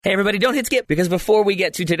Hey everybody, don't hit skip, because before we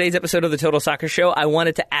get to today's episode of the Total Soccer Show, I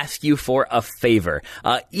wanted to ask you for a favor.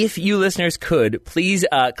 If you listeners could, please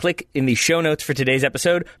click in the show notes for today's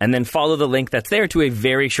episode and then follow the link that's there to a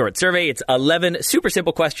very short survey. It's 11 super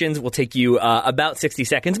simple questions. Will take you about 60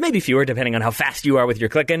 seconds, maybe fewer, depending on how fast you are with your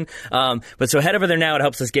clicking. But so head over there now. It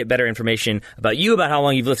helps us get better information about you, about how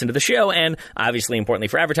long you've listened to the show, and obviously, importantly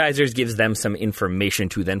for advertisers, gives them some information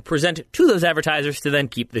to then present to those advertisers to then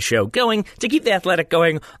keep the show going, to keep The Athletic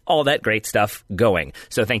going, all that great stuff going.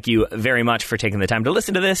 So thank you very much for taking the time to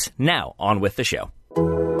listen to this. Now, on with the show.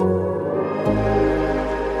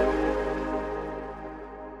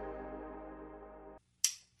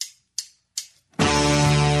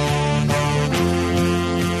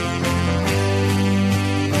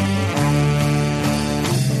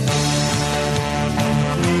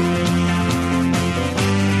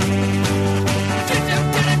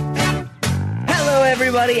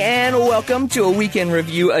 Everybody, and welcome to a weekend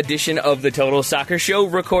review edition of the Total Soccer Show,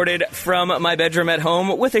 recorded from my bedroom at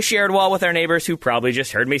home with a shared wall with our neighbors who probably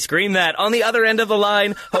just heard me scream that. On the other end of the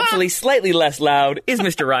line, hopefully slightly less loud, is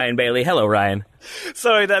Mr. Ryan Bailey. Hello, Ryan.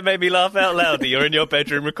 Sorry, that made me laugh out loud that you're in your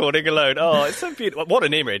bedroom recording alone. Oh, it's so beautiful. What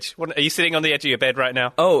an image. Are you sitting on the edge of your bed right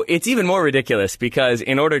now? Oh, it's even more ridiculous because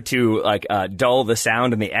in order to dull the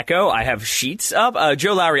sound and the echo, I have sheets up.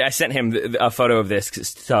 Joe Lowry, I sent him a photo of this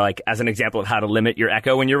as an example of how to limit your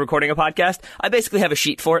echo when you're recording a podcast. I basically have a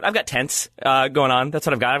sheet for it. I've got tents going on. That's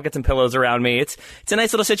what I've got. I've got some pillows around me. It's a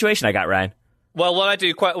nice little situation I got, Ryan. Well, when I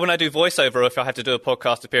do voiceover, or if I have to do a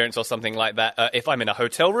podcast appearance or something like that, if I'm in a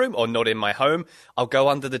hotel room or not in my home, I'll go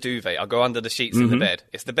under the duvet. I'll go under the sheets in the bed.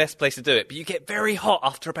 It's the best place to do it. But you get very hot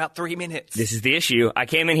after about 3 minutes. This is the issue. I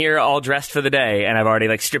came in here all dressed for the day, and I've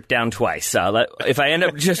already stripped down twice. If I end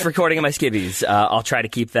up just recording in my skivvies, I'll try to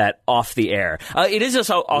keep that off the air. It is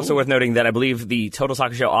also worth noting that I believe the Total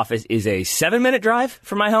Soccer Show office is a 7-minute drive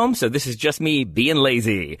from my home, so this is just me being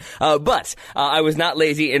lazy. But I was not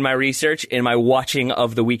lazy in my research, in my watching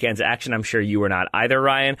of the weekend's action. I'm sure you were not either,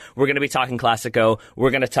 Ryan. We're going to be talking Classico.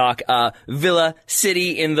 We're going to talk Villa,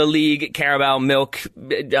 City in the league, Carabao Milk,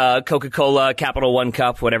 Coca-Cola, Capital One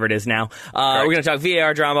Cup, whatever it is now. We're going to talk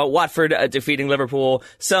VAR drama, Watford defeating Liverpool,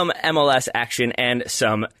 some MLS action, and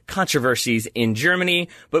some controversies in Germany.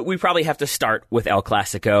 But we probably have to start with El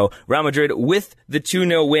Clasico. Real Madrid with the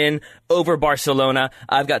 2-0 win over Barcelona.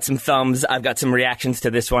 I've got some thumbs. I've got some reactions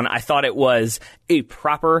to this one. I thought it was a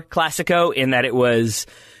proper Clasico in that it was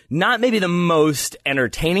not maybe the most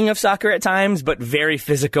entertaining of soccer at times, but very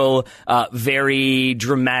physical, very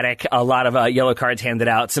dramatic, a lot of yellow cards handed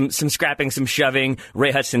out, some scrapping, some shoving,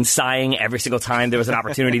 Ray Hudson sighing every single time there was an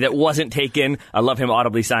opportunity that wasn't taken. I love him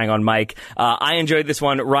audibly sighing on mic. I enjoyed this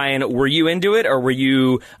one. Ryan, were you into it, or were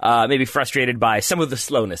you maybe frustrated by some of the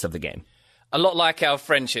slowness of the game? A lot like our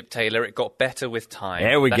friendship, Taylor. It got better with time.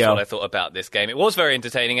 There we go. That's what I thought about this game. It was very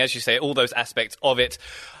entertaining, as you say, all those aspects of it.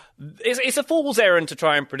 It's a fool's errand to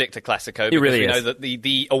try and predict a Clasico. It really is. We know that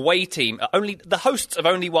the away team, the hosts have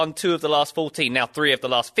only won 2 of the last 14, now 3 of the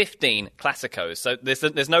last 15 Clasicos. So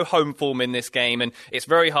there's no home form in this game, and it's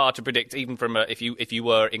very hard to predict, even from if you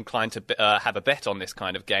were inclined to have a bet on this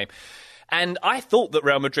kind of game. And I thought that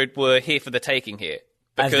Real Madrid were here for the taking here.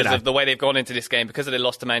 Because of the way they've gone into this game, because of their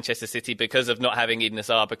loss to Manchester City, because of not having Eden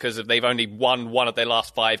Hazard, because of they've only won 1 of their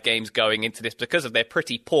last 5 games going into this, because of their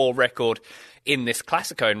pretty poor record in this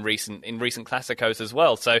Clasico in recent Clasicos as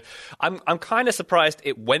well. So I'm kind of surprised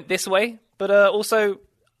it went this way, but also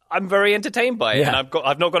I'm very entertained by it, yeah. And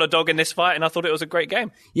I've not got a dog in this fight, and I thought it was a great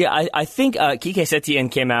game. Yeah, I think Quique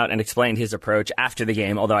Setien came out and explained his approach after the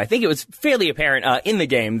game, although I think it was fairly apparent in the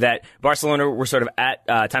game that Barcelona were sort of at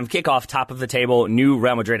time of kickoff, top of the table, knew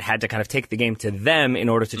Real Madrid had to kind of take the game to them in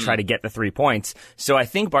order to try to get the 3 points. So I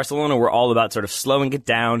think Barcelona were all about sort of slowing it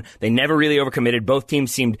down. They never really overcommitted. Both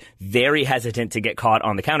teams seemed very hesitant to get caught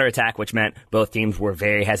on the counterattack, which meant both teams were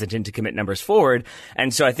very hesitant to commit numbers forward.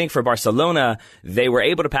 And so I think for Barcelona, they were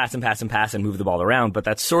able to pass and move the ball around, but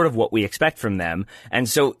that's sort of what we expect from them. And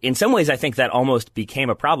so in some ways, I think that almost became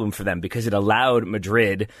a problem for them because it allowed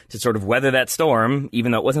Madrid to sort of weather that storm,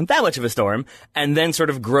 even though it wasn't that much of a storm, and then sort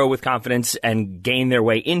of grow with confidence and gain their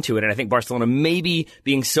way into it. And I think Barcelona, maybe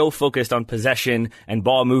being so focused on possession and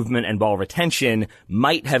ball movement and ball retention,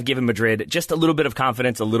 might have given Madrid just a little bit of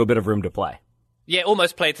confidence, a little bit of room to play. Yeah, it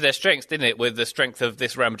almost played to their strengths, didn't it, with the strength of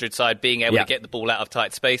this Real Madrid side being able to get the ball out of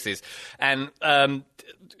tight spaces. And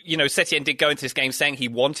Setien did go into this game saying he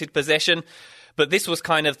wanted possession, but this was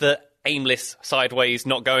kind of the aimless, sideways,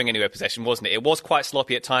 not going anywhere possession, wasn't it? It was quite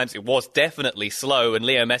sloppy at times. It was definitely slow, and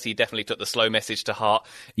Leo Messi definitely took the slow message to heart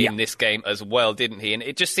in this game as well, didn't he? And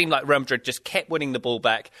it just seemed like Real Madrid just kept winning the ball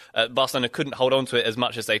back. Barcelona couldn't hold on to it as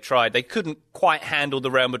much as they tried. They couldn't quite handle the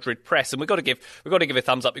Real Madrid press, and we've got to give a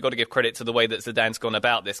thumbs up. We've got to give credit to the way that Zidane's gone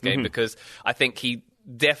about this game, because I think he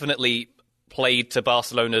definitely played to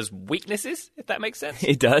Barcelona's weaknesses, if that makes sense.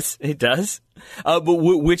 It does. But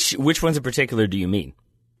which ones in particular do you mean?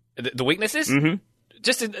 The weaknesses? Mm-hmm.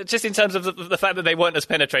 Just in terms of the fact that they weren't as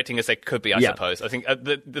penetrating as they could be, I suppose. I think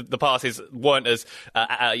the passes weren't as,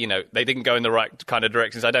 they didn't go in the right kind of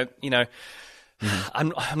directions. I don't,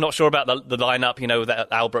 I'm not sure about the lineup, with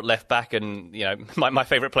that Albert left back and, my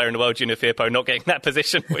favourite player in the world, Junior Firpo, not getting that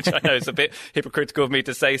position, which I know is a bit hypocritical of me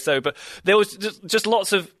to say so. But there was just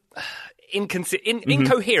lots of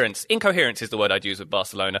incoherence. Incoherence is the word I'd use with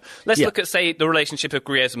Barcelona. Let's look at, say, the relationship of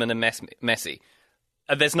Griezmann and Messi.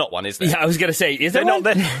 There's not one, is there? Yeah, I was going to say, is there one?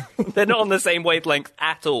 They're not on the same wavelength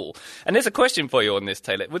at all. And there's a question for you on this,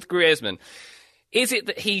 Taylor. With Griezmann, is it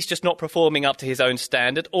that he's just not performing up to his own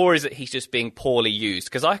standard, or is it he's just being poorly used?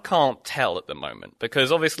 Because I can't tell at the moment.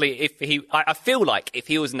 Because obviously, I feel like if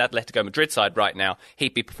he was an Atletico Madrid side right now,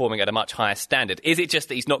 he'd be performing at a much higher standard. Is it just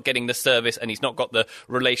that he's not getting the service and he's not got the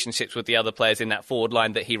relationships with the other players in that forward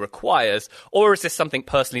line that he requires? Or is this something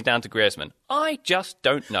personally down to Griezmann? I just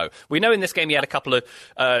don't know. We know in this game he had a couple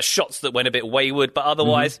of shots that went a bit wayward, but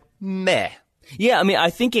otherwise, meh. Yeah, I mean,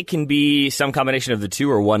 I think it can be some combination of the two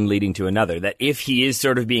or one leading to another. That if he is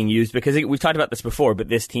sort of being used, because we've talked about this before, but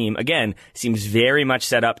this team, again, seems very much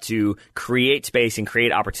set up to create space and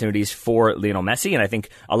create opportunities for Lionel Messi. And I think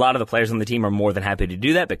a lot of the players on the team are more than happy to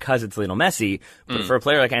do that because it's Lionel Messi. But for a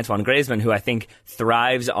player like Antoine Griezmann, who I think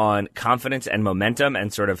thrives on confidence and momentum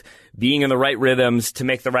and sort of being in the right rhythms to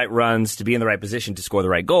make the right runs, to be in the right position to score the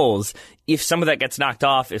right goals, if some of that gets knocked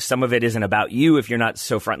off, if some of it isn't about you, if you're not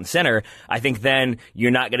so front and center, I think then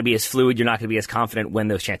you're not going to be as fluid, you're not going to be as confident when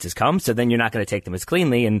those chances come, so then you're not going to take them as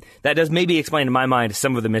cleanly, and that does maybe explain in my mind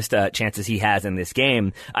some of the missed chances he has in this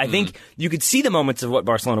game. I think you could see the moments of what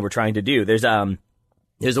Barcelona were trying to do. There's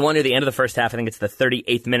the one near the end of the first half. I think it's the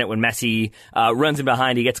 38th minute when Messi runs in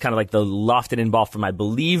behind. He gets kind of like the lofted in ball from, I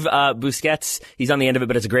believe, Busquets. He's on the end of it,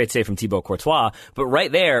 but it's a great save from Thibaut Courtois. But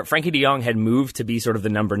right there, Frankie de Jong had moved to be sort of the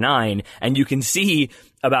number 9, and you can see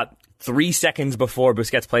about 3 seconds before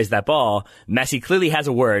Busquets plays that ball, Messi clearly has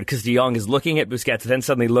a word because de Jong is looking at Busquets, then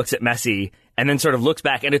suddenly looks at Messi, and then sort of looks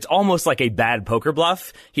back, and it's almost like a bad poker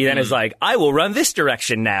bluff. He then is like, I will run this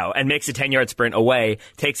direction now, and makes a 10-yard sprint away,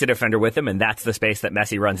 takes a defender with him, and that's the space that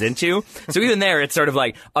Messi runs into. So even there, it's sort of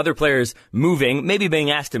like other players moving, maybe being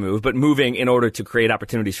asked to move, but moving in order to create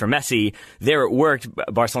opportunities for Messi. There it worked.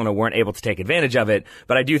 Barcelona weren't able to take advantage of it,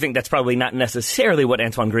 but I do think that's probably not necessarily what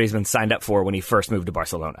Antoine Griezmann signed up for when he first moved to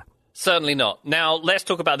Barcelona. Certainly not. Now, let's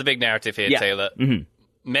talk about the big narrative here, Taylor.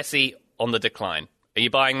 Messi on the decline. Are you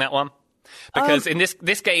buying that one? Because in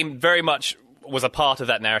this game very much was a part of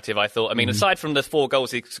that narrative, I thought. I mean, aside from the 4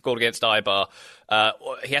 goals he scored against Eibar,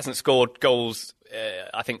 he hasn't scored goals.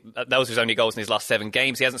 I think those were his only goals in his last 7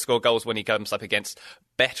 games. He hasn't scored goals when he comes up against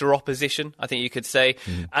better opposition, I think you could say.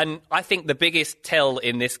 And I think the biggest tell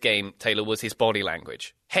in this game, Taylor, was his body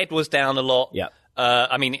language. Head was down a lot. Yeah.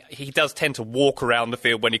 I mean, he does tend to walk around the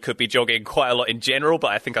field when he could be jogging quite a lot in general,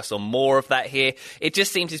 but I think I saw more of that here. It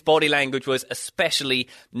just seems his body language was especially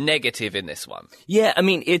negative in this one. Yeah, I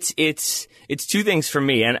mean, it's 2 things for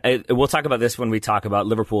me, and we'll talk about this when we talk about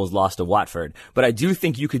Liverpool's loss to Watford, but I do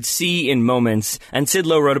think you could see in moments, and Sid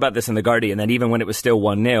Lowe wrote about this in The Guardian, that even when it was still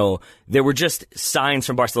 1-0, there were just signs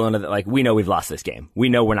from Barcelona that, like, we know we've lost this game. We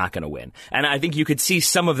know we're not going to win. And I think you could see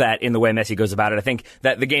some of that in the way Messi goes about it. I think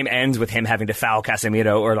that the game ends with him having to foul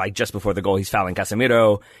Casemiro, or like just before the goal he's fouling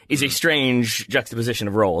Casemiro, is a strange juxtaposition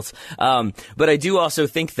of roles. But I do also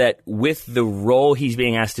think that with the role he's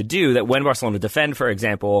being asked to do, that when Barcelona defend, for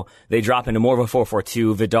example, they drop into more of a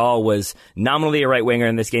 4-4-2. Vidal was nominally a right winger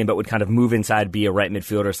in this game, but would kind of move inside, be a right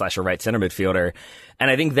midfielder / a right center midfielder. And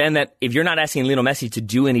I think then that if you're not asking Lionel Messi to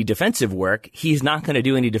do any defensive work, he's not going to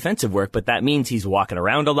do any defensive work, but that means he's walking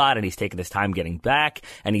around a lot and he's taking his time getting back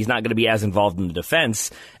and he's not going to be as involved in the defense.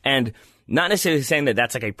 And not necessarily saying that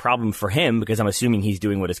that's like a problem for him, because I'm assuming he's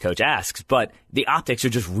doing what his coach asks, but the optics are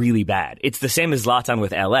just really bad. It's the same as Zlatan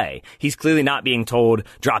with LA. He's clearly not being told,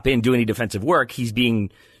 drop in, do any defensive work. He's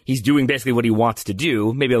being he's doing basically what he wants to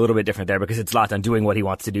do. Maybe a little bit different there because it's Zlatan doing what he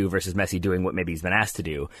wants to do versus Messi doing what maybe he's been asked to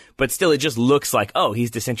do. But still, it just looks like, oh,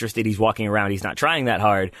 he's disinterested, he's walking around, he's not trying that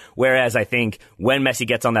hard. Whereas I think when Messi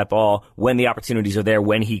gets on that ball, when the opportunities are there,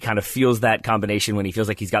 when he kind of feels that combination, when he feels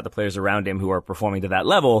like he's got the players around him who are performing to that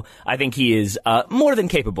level, I think he is more than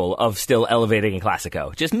capable of still elevating in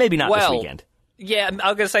Clasico. Just maybe not this weekend. Yeah, I'm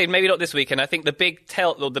going to say maybe not this weekend. I think the big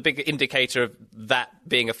the big indicator of that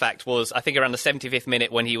being a fact was, I think, around the 75th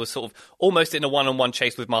minute when he was sort of almost in a one-on-one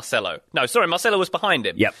chase with Marcelo. No, sorry, Marcelo was behind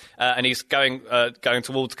him. Yep. And he's going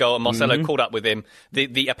towards goal, and Marcelo caught up with him.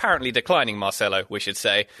 The apparently declining Marcelo, we should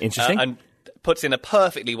say. Interesting. And puts in a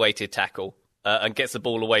perfectly weighted tackle. And gets the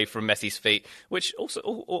ball away from Messi's feet, which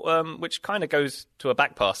kind of goes to a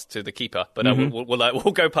back pass to the keeper. But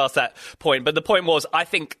we'll go past that point. But the point was, I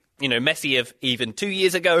think, Messi of even 2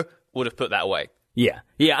 years ago would have put that away. Yeah.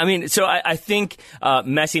 I mean, so I think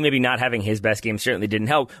Messi maybe not having his best game certainly didn't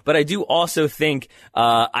help, but I do also think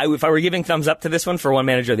if I were giving thumbs up to this one for one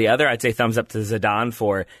manager or the other, I'd say thumbs up to Zidane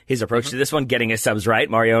for his approach to this one, getting his subs right.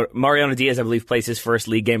 Mariano Diaz, I believe, plays his first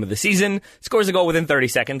league game of the season, scores a goal within 30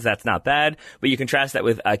 seconds. That's not bad, but you contrast that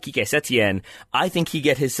with Quique Setien. I think he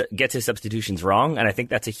gets his substitutions wrong, and I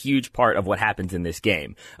think that's a huge part of what happens in this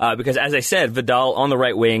game. Because as I said, Vidal on the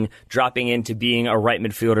right wing, dropping into being a right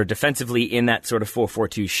midfielder defensively in that sort of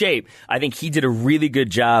 4-4-2 shape, I think he did a really good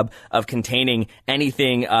job of containing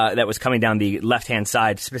anything that was coming down the left-hand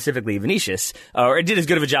side, specifically Vinicius, or it did as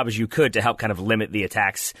good of a job as you could to help kind of limit the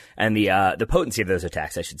attacks and the potency of those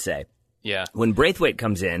attacks, I should say. Yeah. When Braithwaite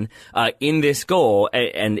comes in this goal,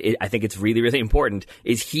 and I think it's really, really important,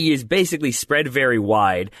 is he is basically spread very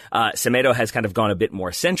wide. Semedo has kind of gone a bit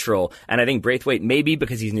more central, and I think Braithwaite, maybe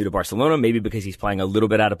because he's new to Barcelona, maybe because he's playing a little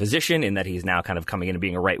bit out of position in that he's now kind of coming in and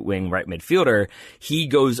being a right wing, right midfielder, he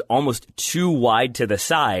goes almost too wide to the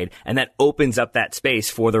side, and that opens up that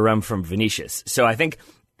space for the run from Vinicius. So I think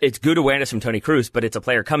it's good awareness from Toni Kroos, but it's a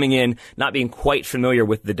player coming in, not being quite familiar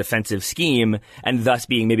with the defensive scheme, and thus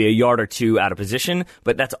being maybe a yard or two out of position.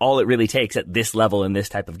 But that's all it really takes at this level in this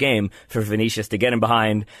type of game for Vinicius to get him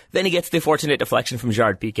behind. Then he gets the fortunate deflection from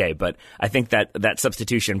Gerard Piqué, but I think that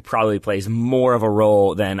substitution probably plays more of a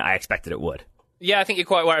role than I expected it would. Yeah, I think you're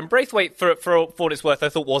quite right. And Braithwaite, for what it's worth, I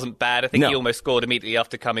thought wasn't bad. I think he almost scored immediately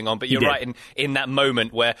after coming on. But you're right in that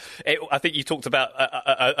moment where I think you talked about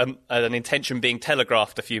an intention being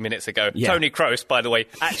telegraphed a few minutes ago. Yeah. Toni Kroos, by the way,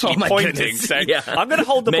 actually pointing, saying, I'm going to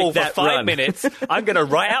hold the Make ball for that 5 run. minutes. I'm going to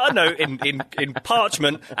write out a note in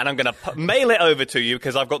parchment, and I'm going to mail it over to you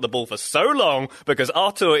because I've got the ball for so long, because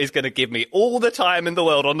Artur is going to give me all the time in the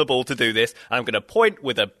world on the ball to do this. And I'm going to point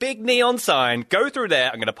with a big neon sign, go through there,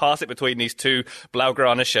 I'm going to pass it between these two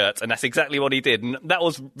Blaugrana shirts, and that's exactly what he did. And that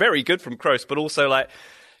was very good from Kroos, but also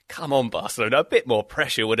come on, Barcelona, a bit more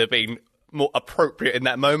pressure would have been more appropriate in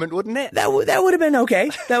that moment, wouldn't it? That would have been okay.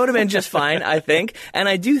 That would have been just fine, I think. And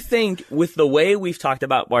I do think with the way we've talked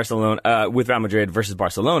about Barcelona, with Real Madrid versus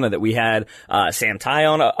Barcelona, that we had Sam Ty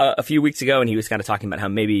on a few weeks ago, and he was kind of talking about how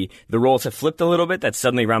maybe the roles have flipped a little bit, that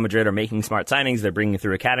suddenly Real Madrid are making smart signings, they're bringing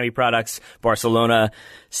through academy products. Barcelona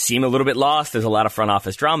seem a little bit lost. There's a lot of front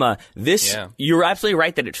office drama. You're absolutely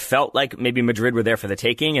right that it felt like maybe Madrid were there for the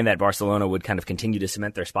taking and that Barcelona would kind of continue to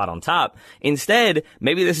cement their spot on top. Instead,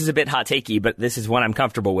 maybe this is a bit hot takey, but this is one I'm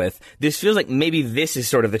comfortable with. This feels like maybe this is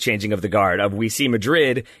sort of the changing of the guard of we see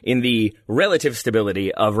Madrid in the relative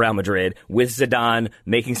stability of Real Madrid with Zidane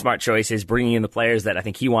making smart choices, bringing in the players that I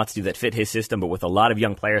think he wants to that fit his system, but with a lot of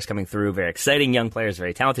young players coming through, very exciting young players,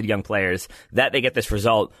 very talented young players, that they get this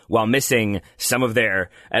result while missing some of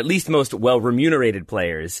their at least most well-remunerated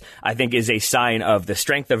players, I think is a sign of the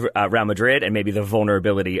strength of Real Madrid and maybe the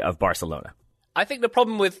vulnerability of Barcelona. I think the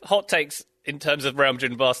problem with hot takes in terms of Real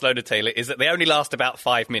Madrid and Barcelona, Taylor, is that they only last about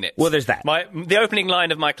 5 minutes. Well, there's that. The opening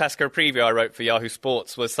line of my Clasico preview I wrote for Yahoo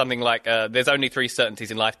Sports was something like, there's only 3 certainties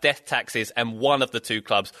in life, death, taxes, and one of the 2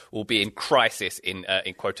 clubs will be in crisis, in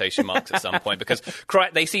quotation marks, at some point, because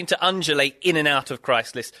they seem to undulate in and out of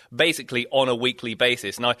crisis basically on a weekly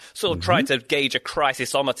basis. And I sort of tried to gauge a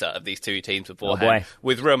crisisometer of these 2 teams beforehand,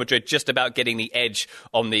 with Real Madrid just about getting the edge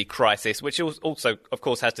on the crisis, which also, of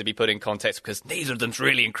course, has to be put in context because neither of them's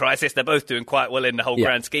really in crisis. They're both doing quite well in the whole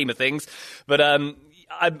grand scheme of things. But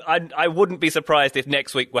I wouldn't be surprised if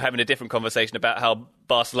next week we're having a different conversation about how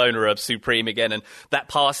Barcelona are supreme again, and that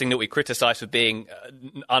passing that we criticised for being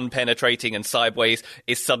unpenetrating and sideways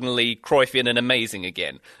is suddenly Cruyffian and amazing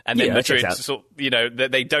again. And then Madrid,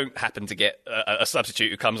 they don't happen to get a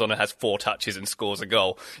substitute who comes on and has 4 touches and scores a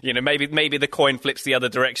goal. Maybe the coin flips the other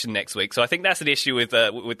direction next week. So I think that's an issue with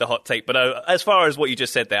the hot take. But as far as what you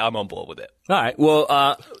just said there, I'm on board with it. All right.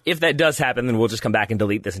 Well, if that does happen, then we'll just come back and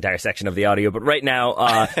delete this entire section of the audio. But right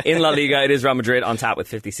now, in La Liga, it is Real Madrid on top with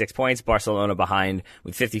 56 points, Barcelona behind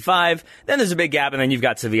with 55. Then there's a big gap, and then you've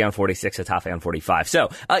got Sevilla on 46, Getafe on 45. So,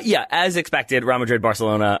 as expected, Real Madrid,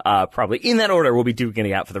 Barcelona, probably in that order, will be duking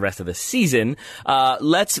it out for the rest of the season.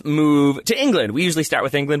 Let's move to England. We usually start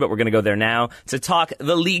with England, but we're going to go there now to talk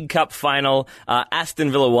the League Cup final.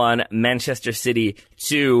 Aston Villa 1, Manchester City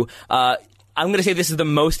 2. I'm going to say this is the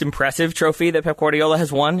most impressive trophy that Pep Guardiola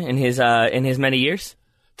has won in his many years.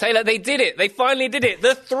 Taylor, they did it. They finally did it.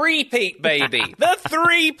 The three-peat, baby. The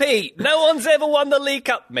three-peat. No one's ever won the League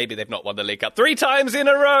Cup. Maybe they've not won the League Cup 3 times in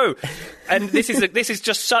a row. And this is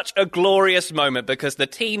just such a glorious moment because the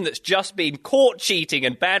team that's just been caught cheating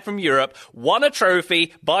and banned from Europe won a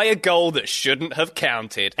trophy by a goal that shouldn't have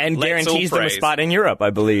counted. And guarantees them a spot in Europe, I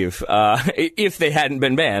believe. If they hadn't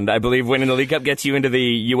been banned. I believe winning the League Cup gets you into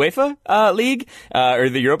the UEFA League or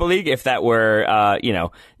the Europa League if that were,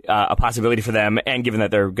 a possibility for them, and given that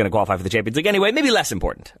they're going to qualify for the Champions League anyway, maybe less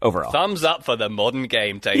important overall. Thumbs up for the modern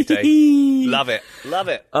game, Tate. Love it. Love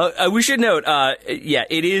it. We should note,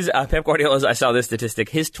 it is Pep Guardiola's, I saw this statistic,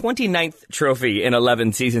 his 29th trophy in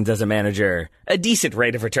 11 seasons as a manager. A decent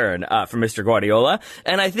rate of return for Mr. Guardiola.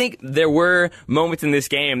 And I think there were moments in this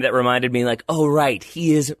game that reminded me like, oh, right,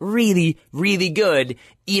 he is really, really good,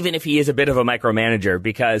 even if he is a bit of a micromanager,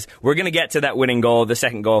 because we're going to get to that winning goal, the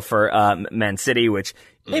second goal for Man City, which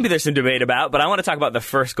maybe there's some debate about, but I want to talk about the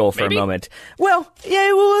first goal for a moment. Well,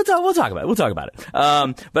 yeah, we'll talk about it. We'll talk about it.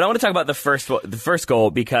 But I want to talk about the first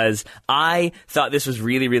goal because I thought this was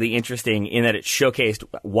really, really interesting in that it showcased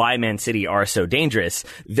why Man City are so dangerous.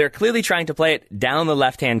 They're clearly trying to play it down the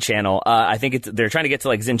left-hand channel. I think they're trying to get to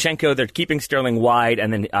like Zinchenko. They're keeping Sterling wide,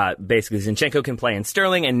 and then basically Zinchenko can play in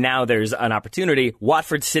Sterling, and now there's an opportunity.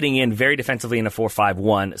 Watford's sitting in very defensively in a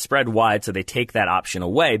 4-5-1, spread wide, so they take that option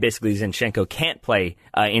away. Basically, Zinchenko can't play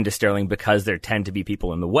into Sterling because there tend to be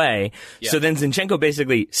people in the way. Yeah. So then Zinchenko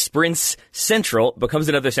basically sprints central, becomes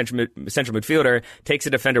another central midfielder, takes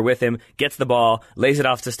a defender with him, gets the ball, lays it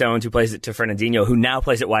off to Stones, who plays it to Fernandinho, who now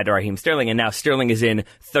plays it wide to Raheem Sterling, and now Sterling is in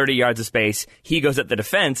 30 yards of space. He goes at the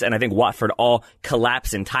defense, and I think Watford all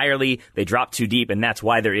collapse entirely. They drop too deep, and that's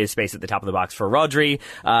why there is space at the top of the box for Rodri,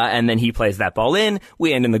 and then he plays that ball in.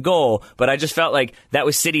 We end in the goal, but I just felt like that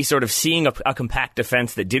was City sort of seeing a compact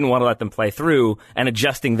defense that didn't want to let them play through and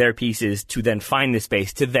adjusting their pieces to then find the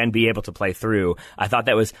space to then be able to play through. I thought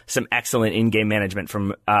that was some excellent in-game management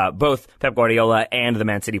from both Pep Guardiola and the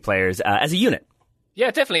Man City players as a unit. Yeah,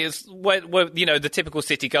 definitely. It's where the typical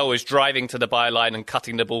City goal is driving to the byline and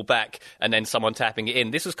cutting the ball back and then someone tapping it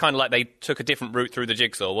in. This was kind of like they took a different route through the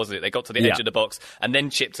jigsaw, wasn't it? They got to the edge of the box and then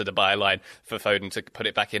chipped to the byline for Foden to put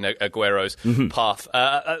it back in Aguero's path.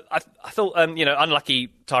 I thought, unlucky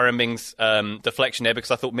Tyrone Mings' deflection there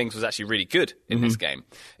because I thought Mings was actually really good in this game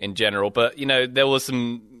in general. But, there was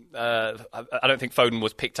some... I don't think Foden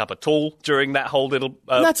was picked up at all during that whole little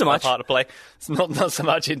not so much. part of play. It's not so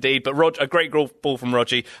much indeed, but a great ball from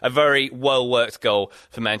Rodri, a very well-worked goal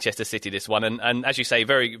for Manchester City, this one. And as you say,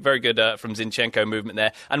 very, very good from Zinchenko movement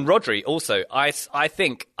there. And Rodri also, I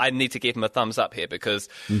think I need to give him a thumbs up here because...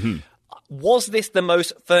 Was this the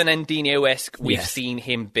most Fernandinho-esque we've seen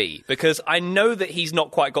him be? Because I know that he's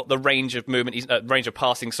not quite got the range of movement, range of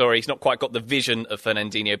passing, he's not quite got the vision of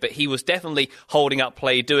Fernandinho, but he was definitely holding up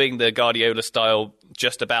play, doing the Guardiola style,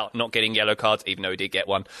 just about not getting yellow cards, even though he did get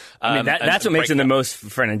one. That's what makes him the most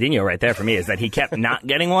Fernandinho right there for me, is that he kept not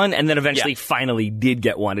getting one, and then eventually finally did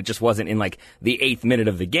get one. It just wasn't in like the 8th minute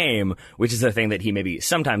of the game, which is a thing that he maybe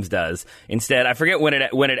sometimes does. Instead, I forget when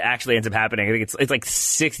it actually ends up happening. I think it's like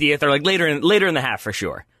 60th or like later in the half for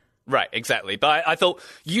sure. Right, exactly. But I thought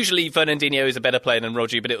usually Fernandinho is a better player than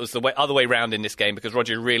Rodri, but it was the other way round in this game because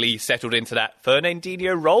Rodri really settled into that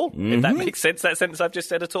Fernandinho role, if that makes sense, that sentence I've just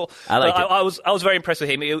said at all. I like it. I was very impressed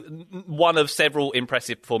with him. One of several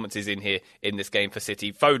impressive performances in this game for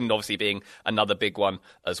City. Foden obviously being another big one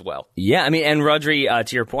as well. Yeah, and Rodri,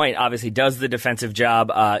 to your point, obviously does the defensive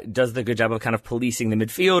job, does the good job of kind of policing the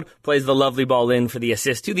midfield, plays the lovely ball in for the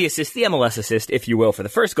assist, the MLS assist, if you will, for the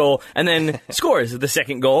first goal, and then scores the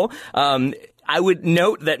second goal. I would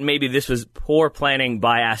note that maybe this was poor planning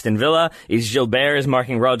by Aston Villa. Gilbert is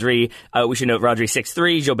marking Rodri. We should note Rodri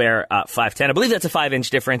 6'3", Gilbert 5'10". I believe that's a 5-inch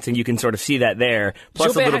difference, and you can sort of see that there.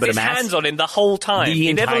 Plus Gilbert a little bit has of his mass. hands on him the whole time.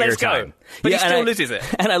 He never lets go. But he still loses it.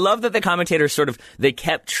 And I love that the commentators they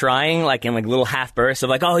kept trying, like in like little half bursts of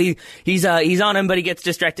like, oh, he's on him, but he gets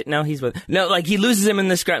distracted. No, he loses him in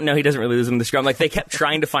the scrum. No, he doesn't really lose him in the scrum. Like they kept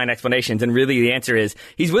trying to find explanations, and really the answer is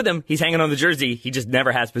he's with him. He's hanging on the jersey. He just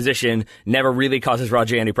never has position, never really causes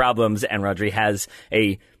Rodri any problems, and Rodri has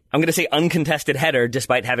I'm going to say uncontested header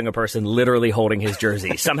despite having a person literally holding his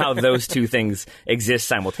jersey. Somehow those two things exist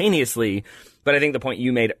simultaneously. But I think the point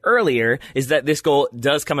you made earlier is that this goal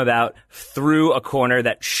does come about through a corner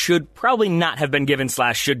that should probably not have been given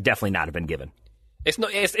 / should definitely not have been given. It's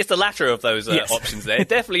the latter of those options there. It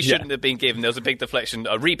definitely shouldn't have been given. There was a big deflection,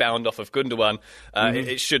 a rebound off of Gundogan.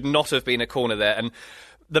 It should not have been a corner there. And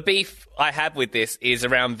the beef I have with this is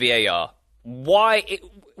around VAR.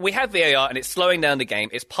 We have VAR and it's slowing down the game.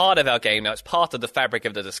 It's part of our game now. It's part of the fabric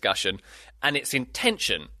of the discussion. And its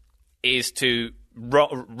intention is to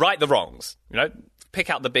right the wrongs, pick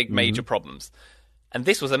out the big major problems. And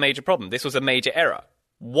this was a major problem. This was a major error.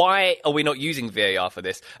 Why are we not using VAR for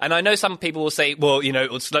this? And I know some people will say, well,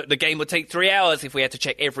 the game would take 3 hours if we had to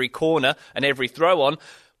check every corner and every throw on.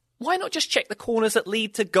 Why not just check the corners that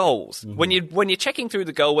lead to goals? Mm-hmm. When you're checking through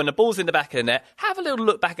the goal, when the ball's in the back of the net, have a little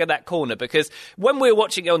look back at that corner, because when we're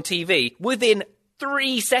watching it on TV, within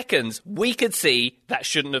 3 seconds, we could see that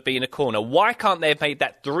shouldn't have been a corner. Why can't they have made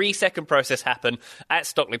that 3-second process happen at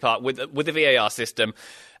Stockley Park with the VAR system?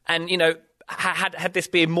 And, had this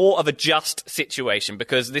been more of a just situation,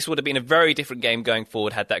 because this would have been a very different game going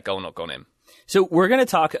forward had that goal not gone in. So we're going to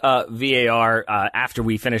talk VAR after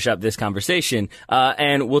we finish up this conversation,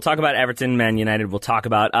 and we'll talk about Everton, Man United. We'll talk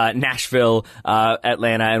about Nashville,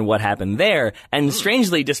 Atlanta, and what happened there. And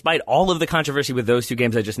strangely, despite all of the controversy with those two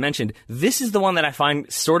games I just mentioned, this is the one that I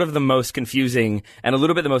find sort of the most confusing and a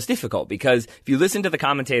little bit the most difficult, because if you listen to the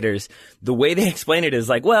commentators, the way they explain it is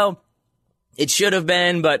like, well, it should have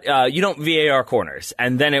been, but you don't VAR corners.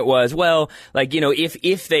 And then it was, well,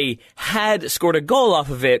 if they had scored a goal off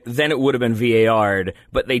of it, then it would have been VAR'd.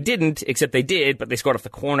 But they didn't, except they did, but they scored off the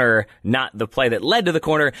corner, not the play that led to the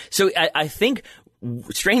corner. So I think,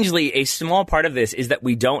 strangely, a small part of this is that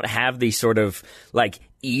we don't have these sort of,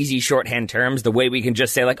 easy shorthand terms, the way we can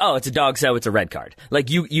just say oh, it's a dog, so it's a red card.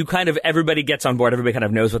 You kind of, everybody gets on board, everybody kind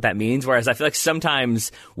of knows what that means, whereas I feel like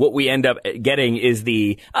sometimes what we end up getting is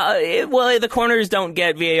the corners don't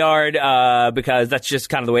get VAR'd, because that's just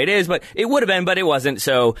kind of the way it is, but it would have been, but it wasn't,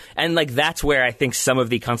 so, and that's where I think some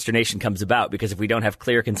of the consternation comes about, because if we don't have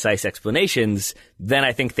clear, concise explanations, then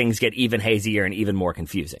I think things get even hazier and even more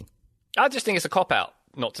confusing. I just think it's a cop-out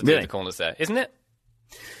not to do the corners there, isn't it?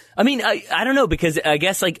 I mean, I don't know, because I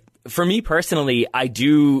guess, for me personally, I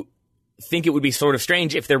do think it would be sort of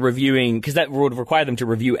strange if they're reviewing, because that would require them to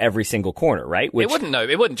review every single corner, right? It wouldn't, no.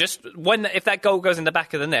 It wouldn't. Just if that goal goes in the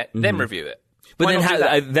back of the net, then review it. But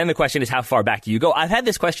then the question is, how far back do you go? I've had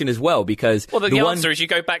this question as well, because the answer is you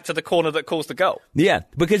go back to the corner that caused the goal. Yeah,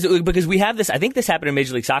 because we have this. I think this happened in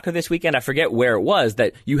Major League Soccer this weekend. I forget where it was,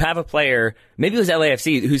 that you have a player, maybe it was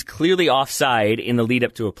LAFC, who's clearly offside in the lead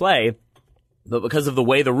up to a play. But because of the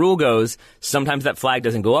way the rule goes, sometimes that flag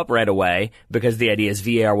doesn't go up right away, because the idea is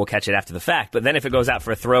VAR will catch it after the fact. But then if it goes out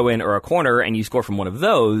for a throw-in or a corner and you score from one of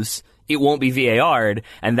those, it won't be VAR'd.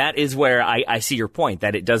 And that is where I see your point,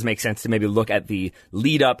 that it does make sense to maybe look at the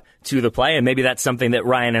lead up to the play. And maybe that's something that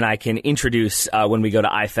Ryan and I can introduce when we go to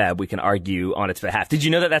IFAB. We can argue on its behalf. Did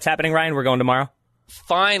you know that that's happening, Ryan? We're going tomorrow?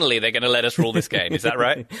 Finally, they're going to let us rule this game. Is that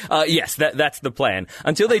right? Yes, that's the plan.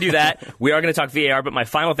 Until they do that, we are going to talk VAR, but my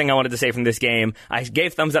final thing I wanted to say from this game, I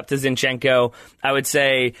gave thumbs up to Zinchenko. I would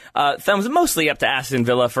say thumbs mostly up to Aston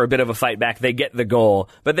Villa for a bit of a fight back. They get the goal,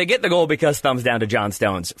 but they get the goal because thumbs down to John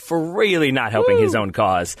Stones for really not helping his own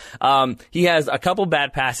cause. He has a couple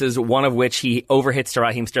bad passes, one of which he overhits to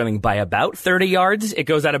Raheem Sterling by about 30 yards. It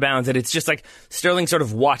goes out of bounds, and it's just Sterling sort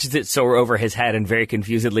of watches it soar over his head and very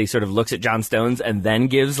confusedly sort of looks at John Stones and then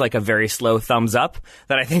gives a very slow thumbs up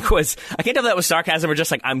that I think was, I can't tell if that was sarcasm or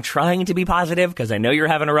just I'm trying to be positive because I know you're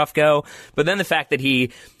having a rough go. But then the fact that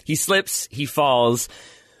he slips, he falls.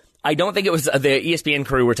 I don't think it was the ESPN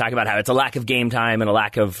crew were talking about how it's a lack of game time and a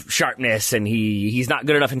lack of sharpness, and he's not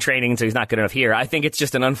good enough in training, so he's not good enough here. I think it's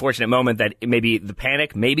just an unfortunate moment that maybe the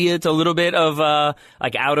panic, maybe it's a little bit of out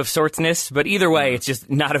of sortsness, but either way, it's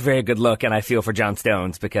just not a very good look, and I feel for John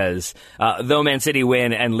Stones because though Man City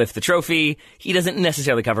win and lift the trophy, he doesn't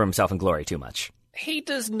necessarily cover himself in glory too much. He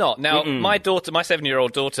does not. Now, my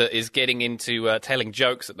 7-year-old daughter, is getting into telling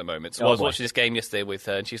jokes at the moment. So I was watching this game yesterday with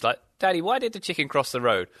her, and she's like, Daddy, why did the chicken cross the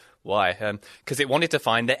road? Why? Because it wanted to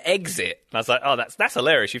find the exit. And I was like, oh, that's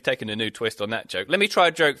hilarious. You've taken a new twist on that joke. Let me try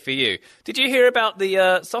a joke for you. Did you hear about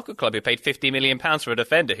the soccer club who paid £50 million for a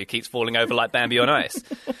defender who keeps falling over like Bambi on ice?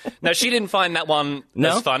 Now, she didn't find that one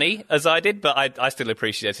as funny as I did, but I still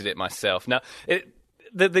appreciated it myself. Now,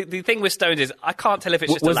 the thing with Stones is I can't tell if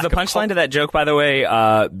it's just was a lack the punchline to that joke, by the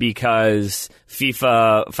way, because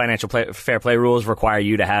FIFA financial fair play rules require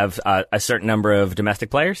you to have a certain number of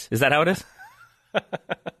domestic players? Is that how it is?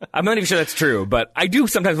 I'm not even sure that's true, but I do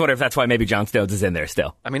sometimes wonder if that's why maybe John Stones is in there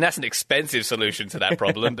still. I mean, that's an expensive solution to that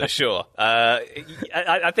problem, but sure.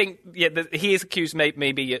 I think he is accused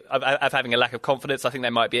maybe of having a lack of confidence. I think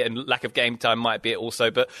that might be it, and lack of game time might be it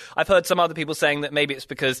also. But I've heard some other people saying that maybe it's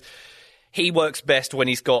because he works best when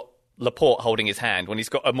he's got Laporte holding his hand, when he's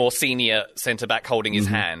got a more senior centre-back holding his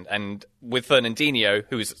hand. And with Fernandinho,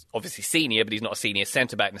 who's obviously senior, but he's not a senior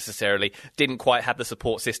centre-back necessarily, didn't quite have the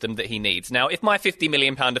support system that he needs. Now, if my £50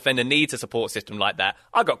 million defender needs a support system like that,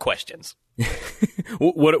 I've got questions.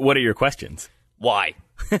 What are your questions? Why?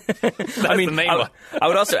 I mean, the main one. I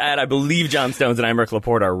would also add, I believe John Stones and Aymeric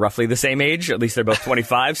Laporte are roughly the same age. At least they're both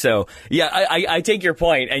 25. So, yeah, I take your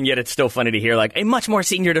point, and yet it's still funny to hear like a much more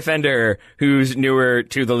senior defender who's newer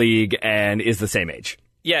to the league and is the same age.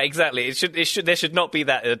 Yeah, exactly. There should not be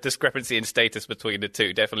that discrepancy in status between the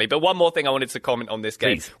two, definitely. But one more thing I wanted to comment on this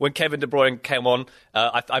game. Please. When Kevin De Bruyne came on,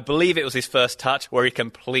 I believe it was his first touch where he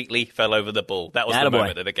completely fell over the ball. That was the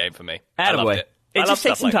moment of the game for me. I loved it. It just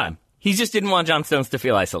takes some time. He just didn't want John Stones to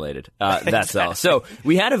feel isolated. That's all. So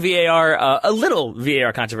we had a little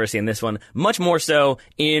VAR controversy in this one, much more so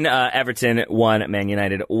in Everton 1, Man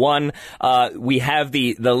United 1. We have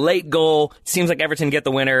the late goal. Seems like Everton get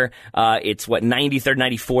the winner. It's 93rd,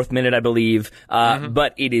 94th minute, I believe.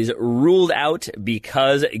 But it is ruled out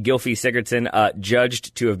because Gylfi Sigurdsson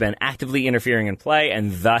judged to have been actively interfering in play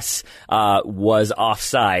and thus was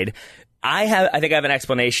offside. I think I have an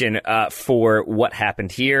explanation for what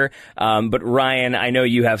happened here, but Ryan, I know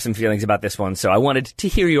you have some feelings about this one, so I wanted to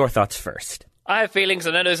hear your thoughts first. I have feelings.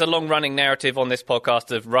 I know there's a long-running narrative on this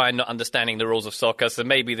podcast of Ryan not understanding the rules of soccer, so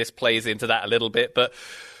maybe this plays into that a little bit, but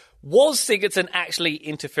was Sigurdsson actually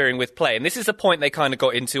interfering with play? And this is a point they kind of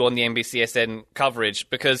got into on the NBCSN coverage,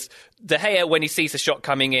 because De Gea, when he sees a shot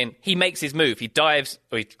coming in, he makes his move. He dives,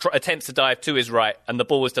 or he attempts to dive to his right, and the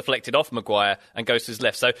ball was deflected off Maguire and goes to his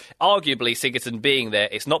left. So arguably, Sigurdsson being there,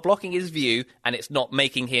 it's not blocking his view, and it's not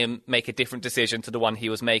making him make a different decision to the one he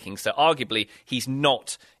was making. So arguably, he's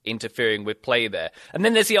not interfering with play there. And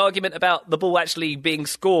then there's the argument about the ball actually being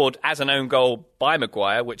scored as an own goal by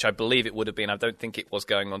Maguire, which I believe it would have been. I don't think it was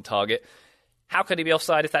going on target. How can he be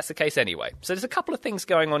offside if that's the case anyway? So there's a couple of things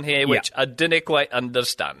going on here which I didn't quite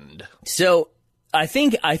understand. So I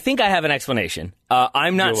think I have an explanation.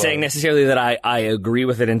 I'm not saying necessarily that I agree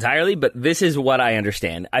with it entirely, but this is what I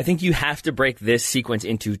understand. I think you have to break this sequence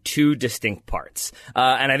into two distinct parts.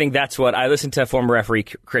 And I think that's what I listened to former referee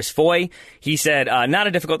Chris Foy. He said, not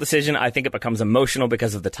a difficult decision. I think it becomes emotional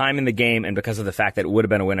because of the time in the game and because of the fact that it would have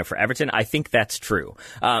been a winner for Everton. I think that's true.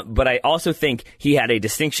 But I also think he had a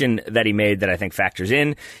distinction that he made that I think factors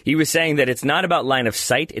in. He was saying that it's not about line of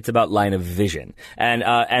sight, it's about line of vision.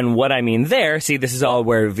 And what I mean there, see, this is all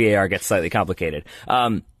where VAR gets slightly complicated.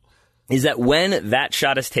 Is that when that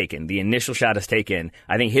shot is taken, the initial shot is taken,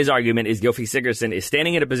 I think his argument is Gylfi Sigurdsson is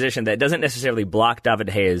standing in a position that doesn't necessarily block David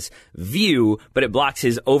De Gea's view, but it blocks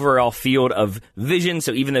his overall field of vision.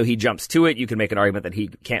 So even though he jumps to it, you can make an argument that he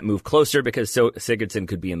can't move closer because Sigurdsson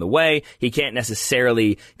could be in the way. He can't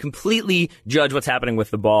necessarily completely judge what's happening with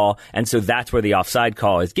the ball. And so that's where the offside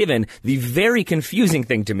call is given. The very confusing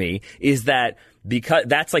thing to me is that because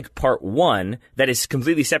that's like part one that is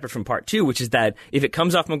completely separate from part two, which is that if it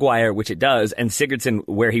comes off Maguire, which it does, and Sigurdsson,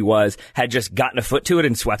 where he was, had just gotten a foot to it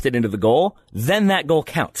and swept it into the goal, then that goal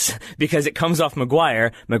counts because it comes off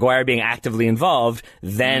Maguire being actively involved,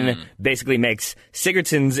 then basically makes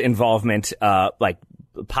Sigurdsson's involvement, like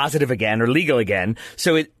positive again or legal again.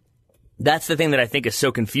 So that's the thing that I think is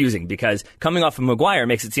so confusing because coming off of Maguire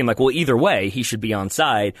makes it seem like, well, either way, he should be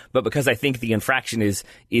onside. But because I think the infraction is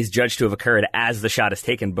judged to have occurred as the shot is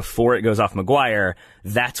taken before it goes off Maguire,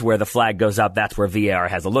 that's where the flag goes up. That's where VAR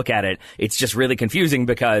has a look at it. It's just really confusing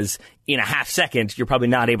because in a half second, you're probably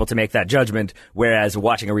not able to make that judgment. Whereas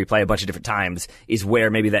watching a replay a bunch of different times is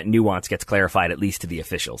where maybe that nuance gets clarified, at least to the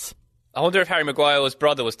officials. I wonder if Harry Maguire's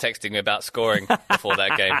brother was texting me about scoring before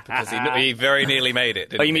that game because he very nearly made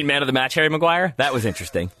it. Oh, you mean man of the match, Harry Maguire? That was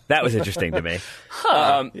interesting. That was interesting to me.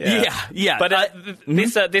 Yeah. But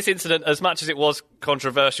this incident, as much as it was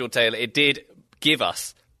controversial, Taylor, it did give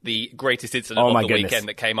us the greatest incident of the goodness. weekend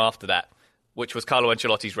that came after that, which was Carlo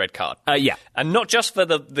Ancelotti's red card. Yeah. And not just for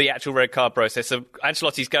the actual red card process. So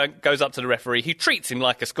Ancelotti goes up to the referee. He treats him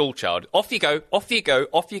like a schoolchild. Off you go, off you go,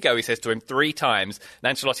 off you go, he says to him 3 times.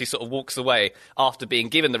 And Ancelotti sort of walks away after being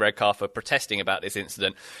given the red card for protesting about this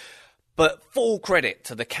incident. But full credit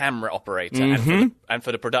to the camera operator and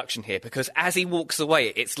for the production here, because as he walks away,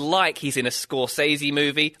 it's like he's in a Scorsese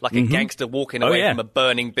movie, like a gangster walking away from a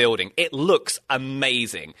burning building. It looks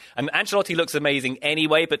amazing. And Ancelotti looks amazing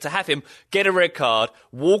anyway, but to have him get a red card,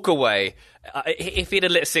 walk away, if he'd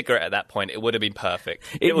have lit a cigarette at that point, it would have been perfect.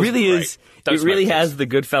 It really is. It really has the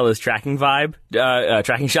Goodfellas tracking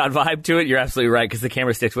shot vibe to it. You're absolutely right, because the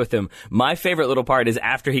camera sticks with him. My favorite little part is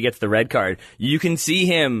after he gets the red card, you can see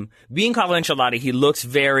him being Carlo Ancelotti. He looks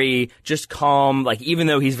very just calm, like even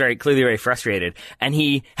though he's clearly very frustrated, and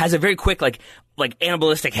he has a very quick like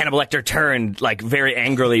animalistic Hannibal Lecter turn, like very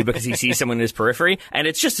angrily because he sees someone in his periphery, and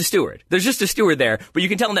it's just a steward. There's just a steward there, but you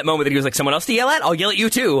can tell in that moment that he was like, someone else to yell at? I'll yell at you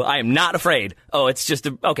too. I am not afraid. Oh, it's just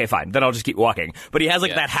okay, fine. Then I'll just keep walking. But he has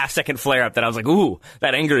that half-second flare-up that I was like, ooh,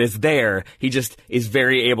 that anger is there. He just is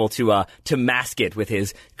very able to mask it with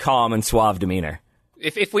his calm and suave demeanor.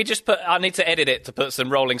 If we just I need to edit it to put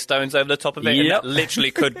some Rolling Stones over the top of it, and that literally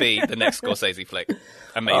could be the next Scorsese flick.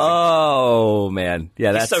 Amazing. Oh, man.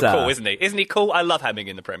 Yeah, that's so cool, isn't he? Isn't he cool? I love having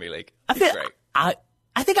in the Premier League. He's great.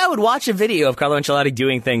 I think I would watch a video of Carlo Ancelotti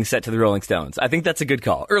doing things set to the Rolling Stones. I think that's a good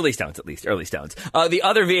call. Early Stones, at least. Early Stones. The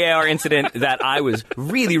other VAR incident that I was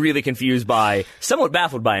really, really confused by, somewhat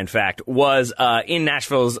baffled by, in fact, was in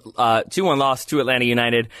Nashville's 2-1 loss to Atlanta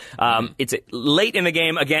United. It's late in the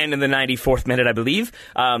game, again in the 94th minute, I believe.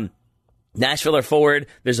 Nashville are forward.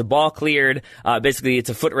 There's a ball cleared. Basically, it's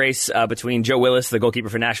a foot race between Joe Willis, the goalkeeper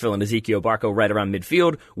for Nashville, and Ezekiel Barco right around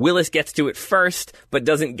midfield. Willis gets to it first, but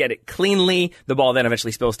doesn't get it cleanly. The ball then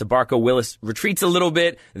eventually spills to Barco. Willis retreats a little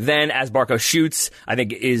bit. Then, as Barco shoots, I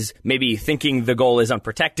think is maybe thinking the goal is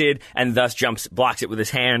unprotected, and thus blocks it with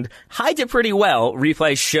his hand. Hides it pretty well.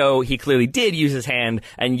 Replays show he clearly did use his hand,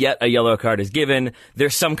 and yet a yellow card is given.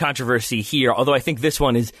 There's some controversy here, although I think this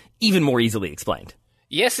one is even more easily explained.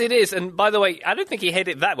 Yes, it is. And by the way, I don't think he hit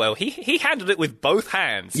it that well. He handled it with both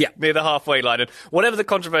hands near the halfway line. And whatever the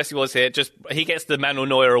controversy was here, he gets the Manuel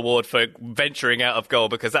Neuer award for venturing out of goal,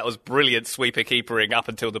 because that was brilliant sweeper keepering up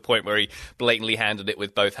until the point where he blatantly handled it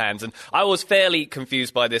with both hands. And I was fairly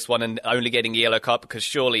confused by this one and only getting a yellow card, because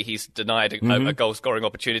surely he's denied a goal scoring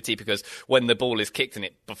opportunity, because when the ball is kicked in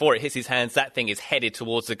it, before it hits his hands, that thing is headed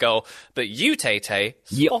towards the goal. But you, Tay,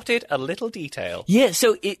 spotted a little detail. Yeah,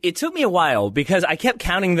 so it took me a while, because I kept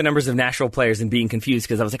counting the numbers of Nashville players and being confused,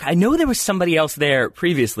 because I was like, I know there was somebody else there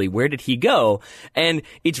previously. Where did he go? And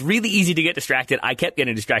it's really easy to get distracted. I kept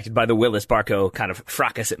getting distracted by the Willis-Barco kind of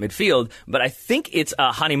fracas at midfield, but I think it's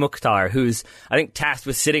Hani Mukhtar, who's, I think, tasked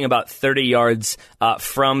with sitting about 30 yards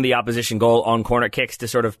from the opposition goal on corner kicks to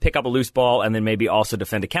sort of pick up a loose ball and then maybe also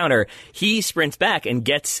defend a counter. He sprints back and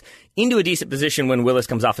gets into a decent position when Willis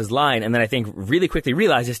comes off his line, and then I think really quickly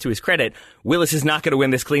realizes, to his credit, Willis is not going to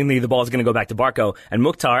win this cleanly. The ball is going to go back to Barco, and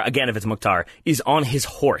Mukhtar, again, if it's Mukhtar, is on his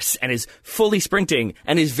horse and is fully sprinting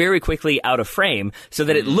and is very quickly out of frame, so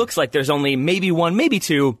that it looks like there's only maybe one, maybe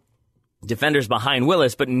two defenders behind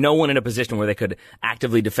Willis, but no one in a position where they could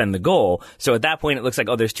actively defend the goal. So at that point, it looks like,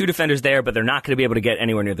 there's 2 defenders there, but they're not going to be able to get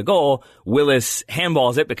anywhere near the goal. Willis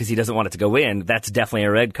handballs it because he doesn't want it to go in. That's definitely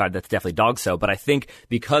a red card. That's definitely dog-so. But I think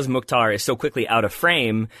because Mukhtar is so quickly out of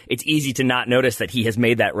frame, it's easy to not notice that he has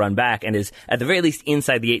made that run back and is at the very least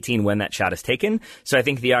inside the 18 when that shot is taken. So I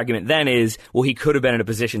think the argument then is, well, he could have been in a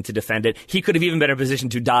position to defend it. He could have even been in a position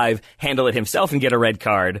to dive, handle it himself, and get a red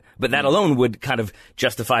card. But that alone would kind of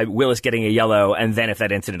justify Willis getting a yellow, and then if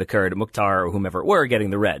that incident occurred, Mukhtar or whomever it were getting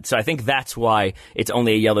the red. So I think that's why it's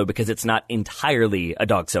only a yellow, because it's not entirely a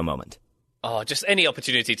dog-so moment. Oh, just any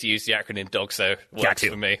opportunity to use the acronym dog-so works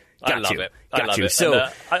for me. I love it. So,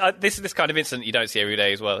 and, this kind of incident you don't see every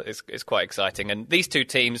day as well. It's quite exciting. And these two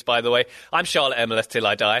teams, by the way, I'm Charlotte MLS till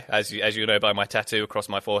I die, as you know by my tattoo across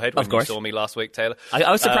my forehead when you saw me last week, Taylor.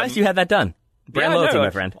 I was surprised you had that done. Brand loyalty, my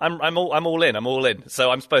friend. I'm all in.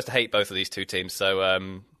 So I'm supposed to hate both of these two teams.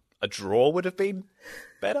 So a draw would have been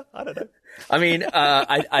better. I don't know. I mean,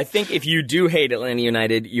 I think if you do hate Atlanta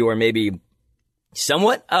United, you are maybe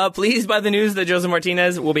somewhat pleased by the news that José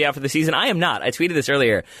Martinez will be out for the season. I am not. I tweeted this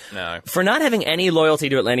earlier. No. For not having any loyalty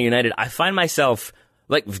to Atlanta United, I find myself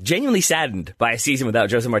genuinely saddened by a season without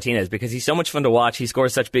José Martinez, because he's so much fun to watch. He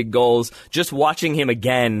scores such big goals. Just watching him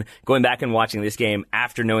again, going back and watching this game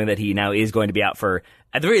after knowing that he now is going to be out for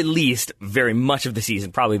at the very least, very much of the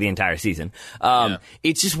season, probably the entire season.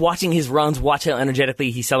 It's just watching his runs, watch how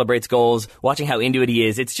energetically he celebrates goals, watching how into it he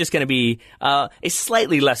is. It's just going to be a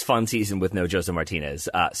slightly less fun season with no Joseph Martinez.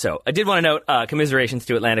 So I did want to note commiserations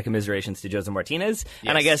to Atlanta, commiserations to Joseph Martinez. Yes.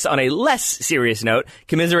 And I guess on a less serious note,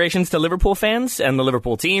 commiserations to Liverpool fans and the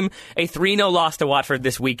Liverpool team. A 3-0 loss to Watford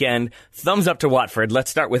this weekend. Thumbs up to Watford.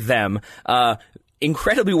 Let's start with them.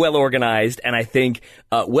 Incredibly well organized, and I think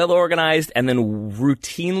well organized and then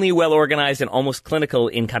routinely well organized and almost clinical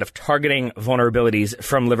in kind of targeting vulnerabilities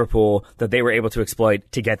from Liverpool that they were able to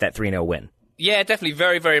exploit to get that 3-0 win. Yeah, definitely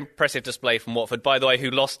very, very impressive display from Watford, by the way,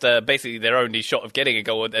 who lost basically their only shot of getting a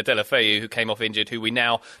goal at Deulofeu, who came off injured, who we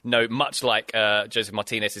now know, much like Joseph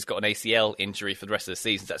Martinez, has got an ACL injury for the rest of the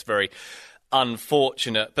season. So that's very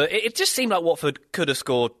unfortunate. But it just seemed like Watford could have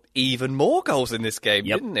scored even more goals in this game,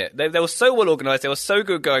 didn't it? They were so well organised. They were so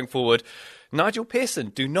good going forward. Nigel Pearson,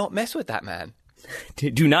 do not mess with that man.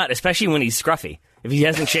 Do not, especially when he's scruffy. If he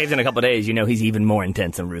hasn't shaved in a couple of days, you know he's even more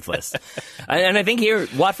intense and ruthless. And I think here,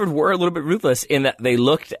 Watford were a little bit ruthless in that they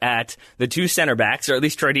looked at the two center backs, or at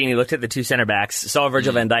least Troy Deeney looked at the two center backs, saw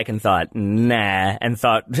Virgil van Dijk and thought, nah, and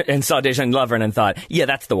saw Dejan Lovren and thought, yeah,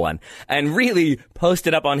 that's the one. And really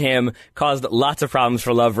posted up on him, caused lots of problems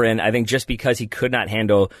for Lovren, I think just because he could not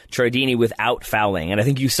handle Troy Deeney without fouling. And I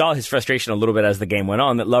think you saw his frustration a little bit as the game went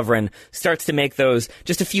on, that Lovren starts to make those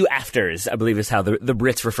just a few afters, I believe is how the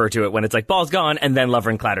Brits refer to it, when it's like, ball's gone, and then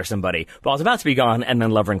Lovren clatters somebody. Ball's about to be gone, and then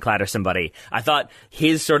Lovren clatters somebody. I thought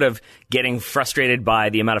his sort of getting frustrated by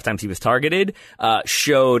the amount of times he was targeted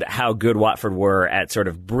showed how good Watford were at sort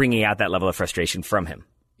of bringing out that level of frustration from him.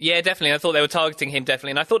 Yeah, definitely. I thought they were targeting him,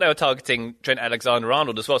 definitely. And I thought they were targeting Trent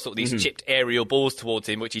Alexander-Arnold as well, sort of these chipped aerial balls towards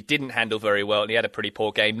him, which he didn't handle very well. And he had a pretty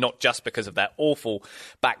poor game, not just because of that awful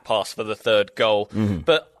back pass for the third goal.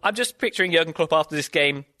 But I'm just picturing Jurgen Klopp after this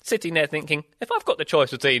game, sitting there thinking, if I've got the choice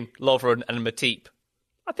between Lovren and Matip,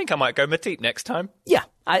 I think I might go Matip next time. Yeah,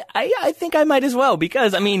 I think I might as well,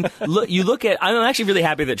 because, I mean, you look at, I'm actually really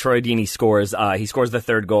happy that Troy Deeney scores. He scores the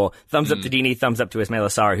third goal. Thumbs up to Deeney, thumbs up to Ismaila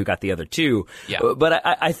Sarr, who got the other two. Yeah. But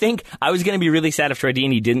I think I was going to be really sad if Troy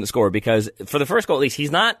Deeney didn't score, because for the first goal, at least,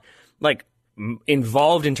 he's not, like,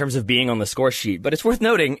 involved in terms of being on the score sheet, but it's worth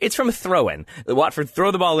noting it's from a throw-in. Watford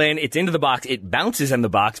throw the ball in, it's into the box, it bounces in the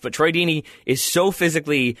box, but Troy Deeney is so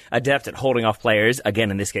physically adept at holding off players,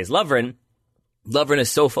 again, in this case, Lovren is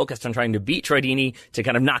so focused on trying to beat Troy Deeney to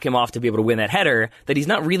kind of knock him off to be able to win that header that he's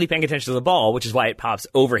not really paying attention to the ball, which is why it pops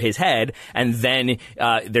over his head. And then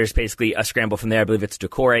there's basically a scramble from there. I believe it's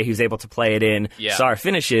Doucouré who's able to play it in. Yeah. Sarr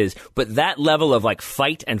finishes. But that level of like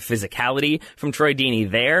fight and physicality from Troy Deeney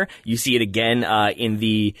there, you see it again in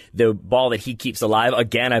the ball that he keeps alive.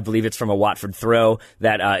 Again, I believe it's from a Watford throw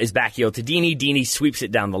that is backheel to Deeney. Deeney sweeps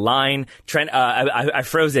it down the line. Trent, I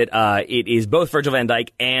froze it. It is both Virgil van Dijk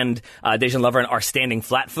and Dejan Lovren are standing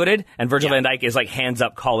flat-footed, and Virgil van Dijk is like hands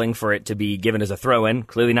up calling for it to be given as a throw-in,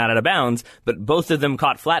 clearly not out of bounds, but both of them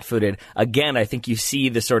caught flat-footed. Again, I think you see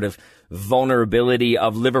the sort of vulnerability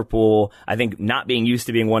of Liverpool. I think not being used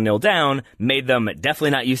to being 1-0 down made them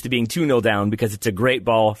definitely not used to being 2-0 down, because it's a great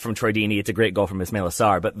ball from Troy Deeney, it's a great goal from Ismaila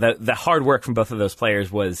Sarr, but the hard work from both of those players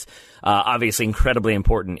was obviously incredibly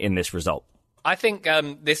important in this result. I think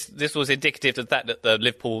this was indicative of the fact that the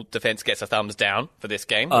Liverpool defence gets a thumbs down for this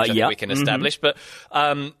game, which I think we can establish. But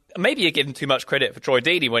maybe you're giving too much credit for Troy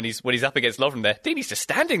Deeney when he's up against Lovren there. Deeney's just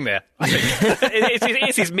standing there. I think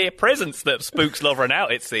it's his mere presence that spooks Lovren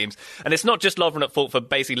out, it seems. And it's not just Lovren at fault for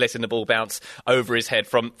basically letting the ball bounce over his head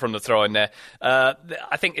from the throw in there.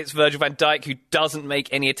 I think it's Virgil van Dijk who doesn't make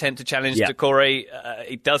any attempt to challenge Doucouré.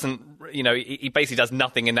 He doesn't, he basically does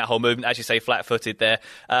nothing in that whole movement, as you say, flat-footed there.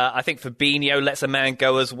 I think Fabinho lets a man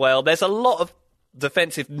go as well. There's a lot of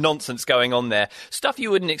defensive nonsense going on there. Stuff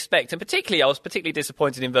you wouldn't expect. And particularly, I was particularly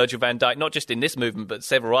disappointed in Virgil van Dijk, not just in this movement, but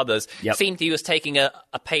several others. Yep. Seemed he was taking a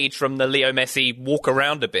page from the Leo Messi walk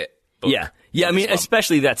around a bit book. Yeah, I mean,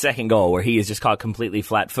 especially that second goal where he is just caught completely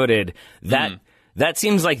flat-footed. That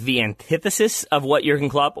seems like the antithesis of what Jurgen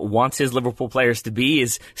Klopp wants his Liverpool players to be,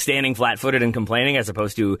 is standing flat-footed and complaining as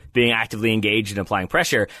opposed to being actively engaged and applying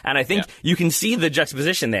pressure. And I think you can see the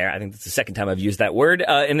juxtaposition there. I think that's the second time I've used that word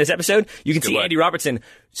in this episode. You can see Andy Robertson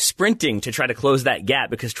sprinting to try to close that gap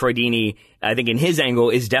because Troy Deeney, I think in his angle,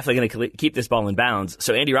 is definitely going to keep this ball in bounds.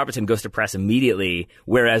 So Andy Robertson goes to press immediately,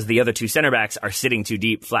 whereas the other two center backs are sitting too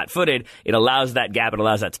deep, flat-footed. It allows that gap, it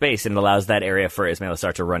allows that space, and it allows that area for Ismaila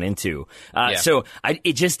Sarr to run into. So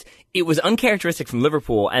it was uncharacteristic from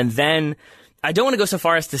Liverpool. And then I don't want to go so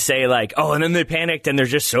far as to say like, oh, and then they panicked and they're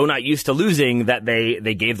just so not used to losing that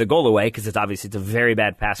they gave the goal away, because it's a very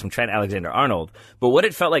bad pass from Trent Alexander-Arnold. But what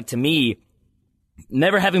it felt like to me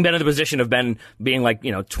never having been in the position of being like,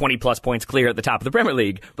 20 plus points clear at the top of the Premier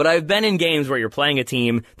League, but I've been in games where you're playing a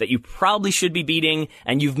team that you probably should be beating,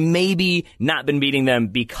 and you've maybe not been beating them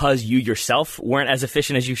because you yourself weren't as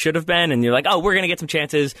efficient as you should have been, and you're like, oh, we're going to get some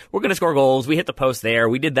chances, we're going to score goals, we hit the post there,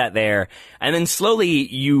 we did that there, and then slowly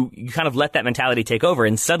you kind of let that mentality take over,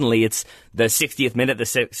 and suddenly it's the 60th minute, the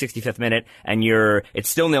 65th minute, and it's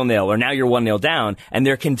still 0-0, or now you're 1-0 down, and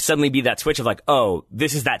there can suddenly be that switch of like, oh,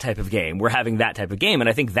 this is that type of game, we're having that type of game. And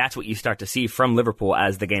I think that's what you start to see from Liverpool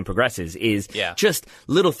as the game progresses is just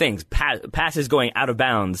little things, passes going out of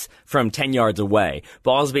bounds from 10 yards away,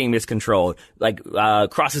 balls being miscontrolled, like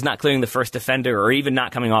crosses not clearing the first defender or even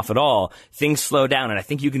not coming off at all. Things slow down, and I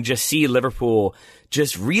think you can just see Liverpool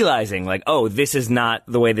just realizing like, oh, this is not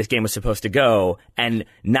the way this game was supposed to go, and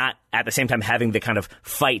not at the same time having to kind of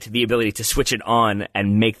fight the ability to switch it on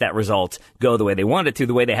and make that result go the way they wanted it to,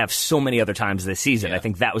 the way they have so many other times this season. Yeah. I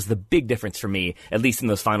think that was the big difference for me, at least in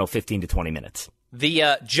those final 15 to 20 minutes. The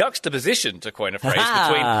juxtaposition, to coin a phrase,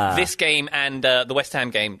 between this game and the West Ham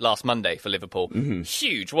game last Monday for Liverpool,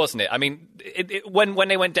 huge, wasn't it? I mean, when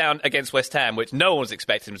they went down against West Ham, which no one was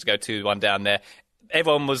expecting them to go 2-1 down there,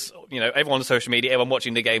 everyone was, everyone on social media, everyone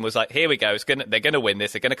watching the game was like, here we go, they're going to win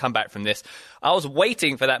this, they're going to come back from this. I was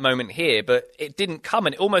waiting for that moment here, but it didn't come,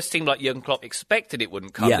 and it almost seemed like Jurgen Klopp expected it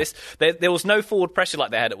wouldn't come. Yeah. There was no forward pressure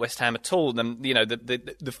like they had at West Ham at all, and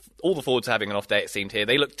all the forwards are having an off day, it seemed here.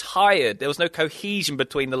 They looked tired, there was no cohesion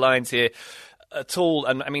between the lines here at all,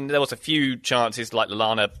 and I mean, there was a few chances like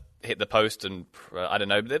Lallana hit the post, and I don't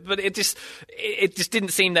know, but it just didn't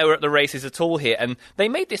seem they were at the races at all here. And they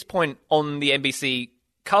made this point on the NBC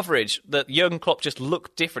coverage that Jurgen Klopp just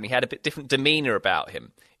looked different. He had a bit different demeanour about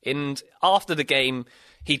him. And after the game,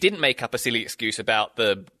 he didn't make up a silly excuse about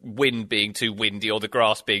the wind being too windy or the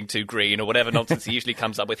grass being too green or whatever nonsense he usually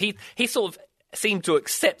comes up with. He sort of seemed to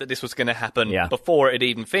accept that this was going to happen before it had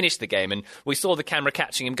even finished the game. And we saw the camera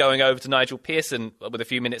catching him going over to Nigel Pearson with a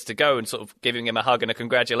few minutes to go and sort of giving him a hug and a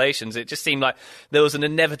congratulations. It just seemed like there was an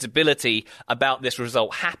inevitability about this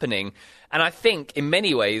result happening. And I think, in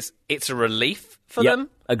many ways, it's a relief for them.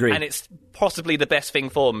 Agreed. And it's possibly the best thing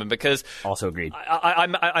for them, because also agreed.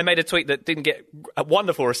 I made a tweet that didn't get a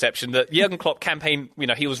wonderful reception, that Jurgen Klopp campaign,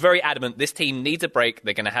 he was very adamant, this team needs a break,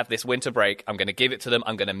 they're going to have this winter break, I'm going to give it to them,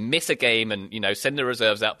 I'm going to miss a game and, send the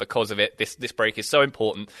reserves out because of it, this break is so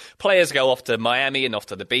important. Players go off to Miami and off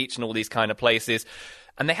to the beach and all these kind of places,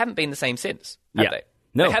 and they haven't been the same since, have they?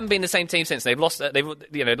 No. They haven't been the same team since. They've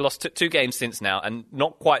lost two games since now, and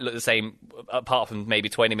not quite look the same, apart from maybe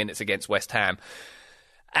 20 minutes against West Ham.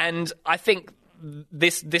 And I think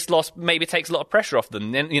this loss maybe takes a lot of pressure off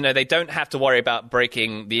them. They don't have to worry about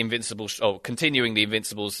breaking the Invincibles or continuing the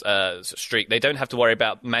Invincibles streak. They don't have to worry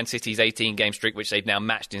about Man City's 18-game streak, which they've now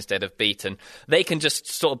matched instead of beaten. They can just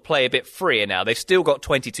sort of play a bit freer now. They've still got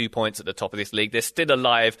 22 points at the top of this league. They're still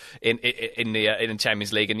alive in the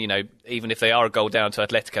Champions League, and even if they are a goal down to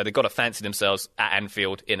Atletico, they've got to fancy themselves at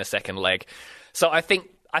Anfield in a second leg. So I think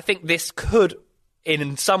this could,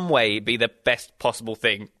 in some way, be the best possible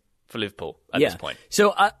thing for Liverpool at this point.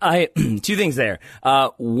 So I two things there.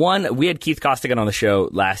 One, we had Keith Costigan on the show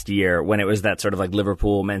last year when it was that sort of like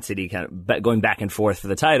Liverpool, Man City kind of going back and forth for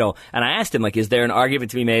the title. And I asked him, like, is there an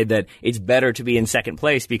argument to be made that it's better to be in second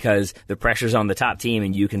place because the pressure's on the top team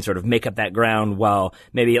and you can sort of make up that ground while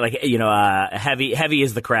maybe like, heavy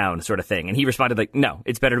is the crown sort of thing. And he responded like, no,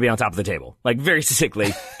 it's better to be on top of the table. Like very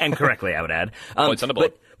succinctly and correctly, I would add. Points on the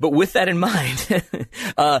board. But with that in mind,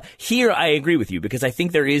 here I agree with you, because I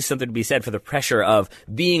think there is something to be said for the pressure of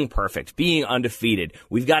being perfect, being undefeated.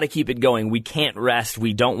 We've got to keep it going. We can't rest.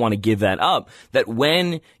 We don't want to give that up. That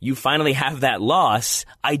when you finally have that loss,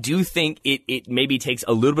 I do think it maybe takes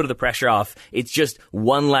a little bit of the pressure off. It's just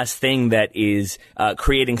one less thing that is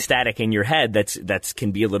creating static in your head that's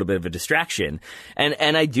can be a little bit of a distraction.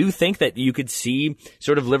 And I do think that you could see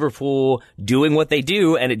sort of Liverpool doing what they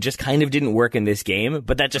do, and it just kind of didn't work in this game.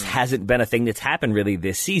 But that just hasn't been a thing that's happened really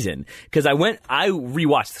this season. Because I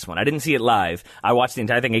rewatched this one. I didn't see it live. I watched the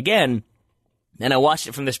entire thing again. And I watched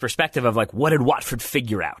it from this perspective of like, what did Watford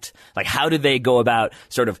figure out? Like, how did they go about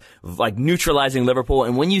sort of like neutralizing Liverpool?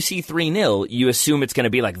 And when you see 3-0, you assume it's going to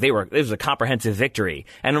be like it was a comprehensive victory.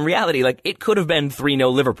 And in reality, like, it could have been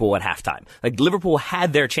 3-0 Liverpool at halftime. Like, Liverpool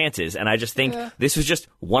had their chances. And I just think this was just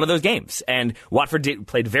one of those games. And Watford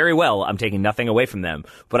played very well. I'm taking nothing away from them.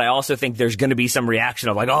 But I also think there's going to be some reaction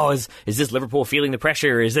of like, oh, is this Liverpool feeling the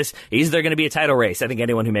pressure? Is there going to be a title race? I think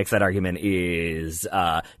anyone who makes that argument is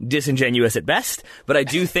disingenuous at best. rest. But I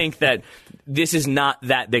do think that this is not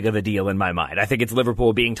that big of a deal in my mind. I think it's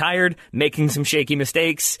Liverpool being tired, making some shaky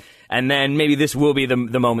mistakes, and then maybe this will be the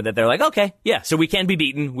moment that they're like, okay, yeah, so we can be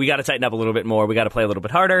beaten. We got to tighten up a little bit more. We got to play a little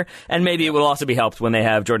bit harder. And maybe it will also be helped when they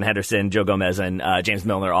have Jordan Henderson, Joe Gomez, and James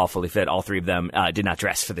Milner all fully fit. All three of them did not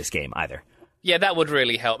dress for this game either. Yeah, that would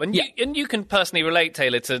really help. And you can personally relate,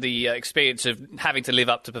 Taylor, to the experience of having to live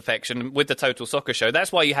up to perfection with the Total Soccer Show.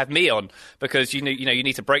 That's why you have me on, because you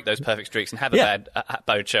need to break those perfect streaks and have a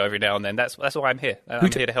bad show every now and then. That's why I'm here.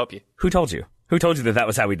 I'm here to help you. Who told you? Who told you that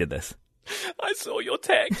was how we did this? I saw your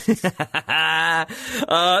text.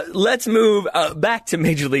 Let's move back to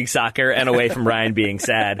Major League Soccer and away from Ryan being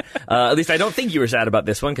sad. At least I don't think you were sad about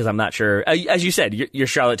this one, because I'm not sure. As you said, you're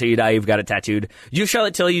Charlotte till you die. You've got it tattooed. You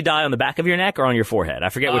Charlotte till you die on the back of your neck or on your forehead? I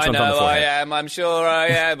forget which one's on the forehead. I am. I'm sure I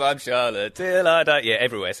am. I'm Charlotte till I die. Yeah,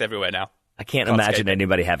 everywhere. It's everywhere now. I can't imagine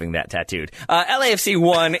anybody having that tattooed. LAFC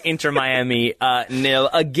 1, Inter Miami 0.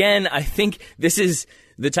 Again, I think this is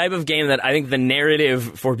the type of game that I think the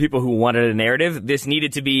narrative for people who wanted a narrative, this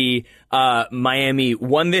needed to be Miami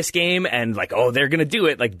won this game and like, oh, they're going to do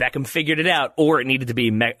it. Like Beckham figured it out. Or it needed to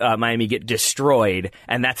be Miami get destroyed.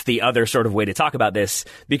 And that's the other sort of way to talk about this,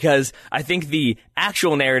 because I think the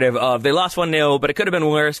actual narrative of they lost 1-0, but it could have been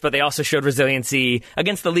worse, but they also showed resiliency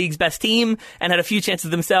against the league's best team and had a few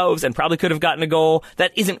chances themselves and probably could have gotten a goal.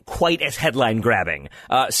 That isn't quite as headline grabbing.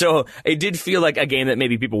 So it did feel like a game that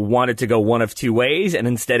maybe people wanted to go one of two ways,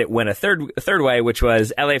 and instead it went a third way, which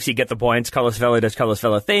was LAFC get the points, Carlos Vela does Carlos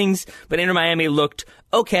Vela things, but Inter Miami looked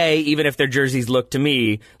okay, even if their jerseys looked to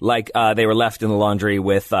me like they were left in the laundry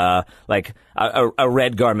with like a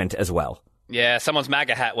red garment as well. Yeah, someone's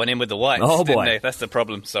MAGA hat went in with the whites. Oh boy, didn't they? That's the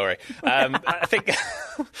problem. Sorry. I think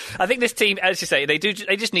this team, as you say, they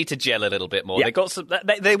just need to gel a little bit more. Yeah.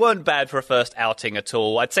 They weren't bad for a first outing at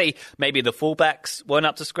all. I'd say maybe the fullbacks weren't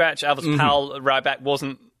up to scratch. Alves Powell, right back,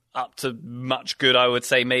 wasn't up to much good, I would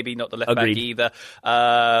say. Maybe not the left back either.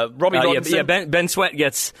 Robbie Robinson. Ben Sweat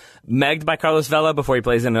gets megged by Carlos Vela before he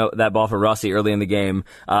plays in that ball for Rossi early in the game.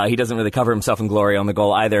 He doesn't really cover himself in glory on the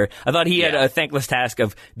goal either. I thought he had a thankless task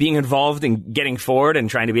of being involved in getting forward and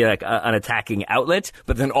trying to be like an attacking outlet,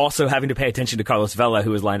 but then also having to pay attention to Carlos Vela,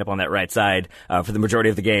 who was lined up on that right side for the majority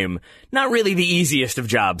of the game. Not really the easiest of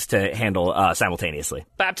jobs to handle simultaneously.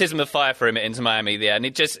 Baptism of fire for him at Inter Miami there, and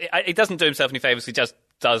it doesn't do himself any favors. He just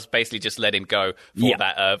does basically just let him go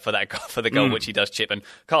for the goal, which he does chip. And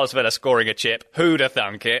Carlos Vela scoring a chip. Who'd have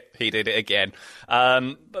thunk it? He did it again.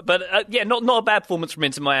 But not a bad performance from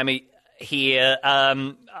Inter Miami here.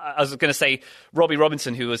 I was going to say Robbie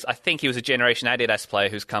Robinson, I think he was a Generation Adidas player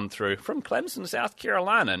who's come through from Clemson, South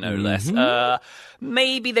Carolina, no less.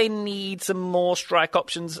 Maybe they need some more strike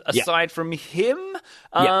options aside from him.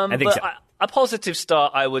 I think so. A positive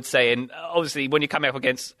start, I would say. And obviously, when you're coming up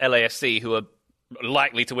against LAFC, who are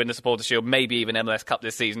likely to win the Supporters' Shield, maybe even MLS Cup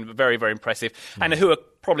this season, very, very impressive, and who are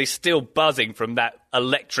probably still buzzing from that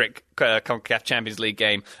electric CONCACAF Champions League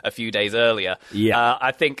game a few days earlier.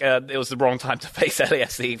 I think it was the wrong time to face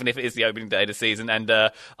LAFC, even if it is the opening day of the season, and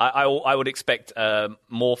I would expect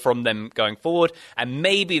more from them going forward, and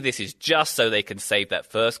maybe this is just so they can save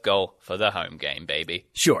that first goal for the home game, baby.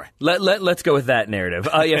 Sure. Let's go with that narrative.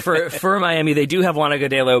 For Miami, they do have Juan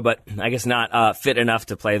Agudelo, but I guess not fit enough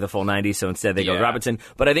to play the full 90, so instead they go with Robinson.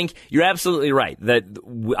 But I think you're absolutely right that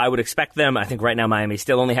I would expect them. I think right now Miami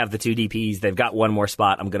still only have the two DPs. They've got one more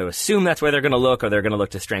spot. I'm going to assume that's where they're going to look, or they're going to look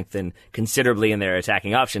to strengthen considerably in their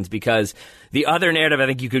attacking options, because the other narrative I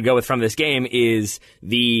think you could go with from this game is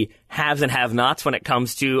the haves and have-nots when it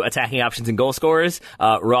comes to attacking options and goal scorers.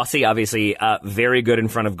 Rossi, obviously, very good in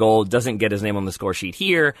front of goal, doesn't get his name on the score sheet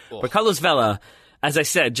here. But Carlos Vela, as I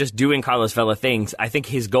said, just doing Carlos Vela things, I think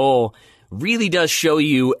his goal really does show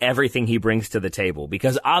you everything he brings to the table,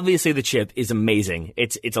 because obviously the chip is amazing.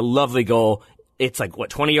 It's a lovely goal. It's like,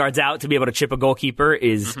 20 yards out to be able to chip a goalkeeper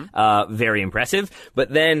is very impressive. But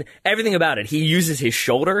then everything about it, he uses his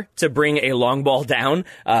shoulder to bring a long ball down.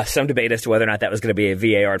 Some debate as to whether or not that was going to be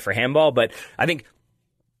a VAR for handball, but I think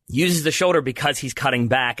uses the shoulder because he's cutting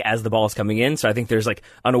back as the ball is coming in. So I think there's like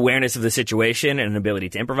an awareness of the situation and an ability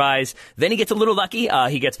to improvise. Then he gets a little lucky.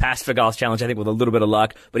 He gets past Figal's challenge, I think, with a little bit of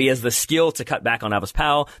luck, but he has the skill to cut back on Alves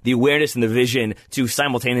Powell, the awareness and the vision to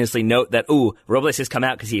simultaneously note that, Robles has come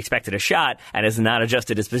out because he expected a shot and has not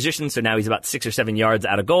adjusted his position. So now he's about 6 or 7 yards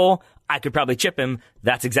out of goal. I could probably chip him.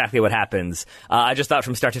 That's exactly what happens. I just thought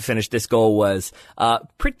from start to finish, this goal was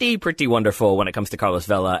pretty wonderful when it comes to Carlos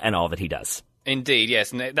Vela and all that he does. Indeed,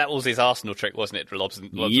 yes, and that was his Arsenal trick, wasn't it? Lobs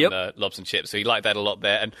and chips. So he liked that a lot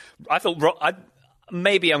there. And I thought,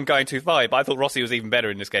 maybe I'm going too far, but I thought Rossi was even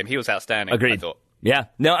better in this game. He was outstanding. Agreed. I thought. Yeah.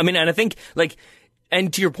 No, I mean, and I think,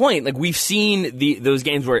 And to your point, like we've seen those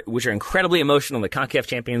games which are incredibly emotional, the CONCACAF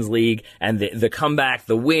Champions League and the comeback,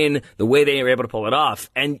 the win, the way they were able to pull it off.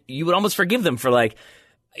 And you would almost forgive them for like,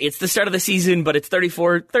 it's the start of the season, but it's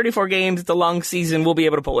 34 games. It's a long season. We'll be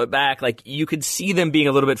able to pull it back. Like you could see them being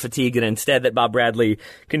a little bit fatigued, and instead that Bob Bradley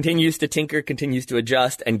continues to tinker, continues to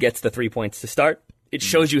adjust, and gets the 3 points to start. It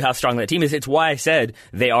shows you how strong that team is. It's why I said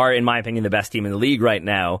they are, in my opinion, the best team in the league right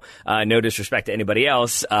now. No disrespect to anybody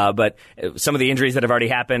else, but some of the injuries that have already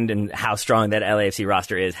happened and how strong that LAFC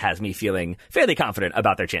roster is has me feeling fairly confident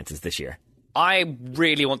about their chances this year. I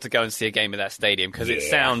really want to go and see a game in that stadium because it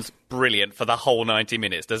sounds brilliant for the whole 90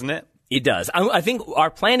 minutes, doesn't it? It does. I think our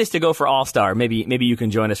plan is to go for All-Star. Maybe you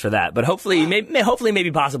can join us for that. But hopefully,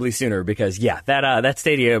 maybe possibly sooner because, that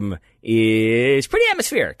stadium is pretty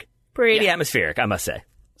atmospheric. Pretty atmospheric, I must say.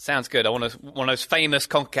 Sounds good. I want one of those famous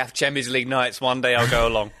CONCACAF Champions League nights. One day I'll go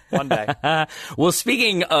along. One day. Well,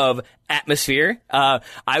 speaking of atmosphere,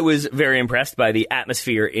 I was very impressed by the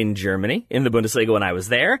atmosphere in Germany, in the Bundesliga when I was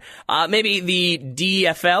there. Maybe the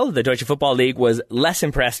DFL, the Deutsche Football League, was less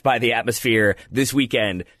impressed by the atmosphere this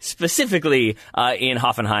weekend, specifically in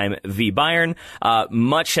Hoffenheim v. Bayern.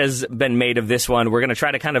 Much has been made of this one. We're going to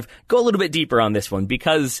try to kind of go a little bit deeper on this one,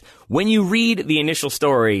 because when you read the initial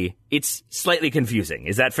story, it's slightly confusing.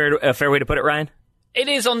 Is that a fair way to put it, Ryan? It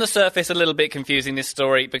is on the surface a little bit confusing, this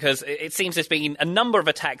story, because it seems there's been a number of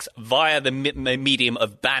attacks via the medium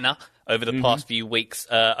of banner over the past few weeks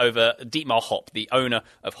over Dietmar Hopp, the owner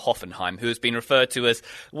of Hoffenheim, who has been referred to as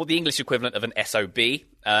the English equivalent of an SOB.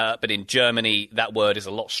 But in Germany, that word is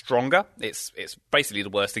a lot stronger. It's basically the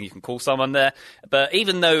worst thing you can call someone there. But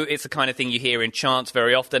even though it's the kind of thing you hear in chants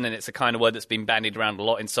very often, and it's a kind of word that's been bandied around a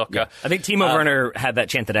lot in soccer. Yeah. I think Timo Werner had that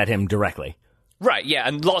chanted at him directly. Right, yeah,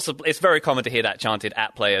 and it's very common to hear that chanted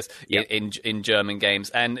at players in German games.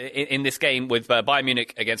 And in this game with Bayern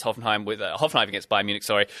Munich against Hoffenheim, with Hoffenheim against Bayern Munich,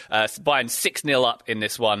 Bayern 6-0 up in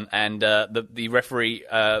this one, and the referee,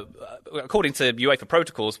 according to UEFA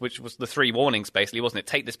protocols, which was the 3 warnings basically, wasn't it?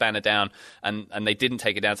 Take this banner down, and they didn't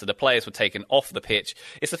take it down, so the players were taken off the pitch.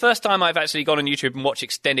 It's the first time I've actually gone on YouTube and watched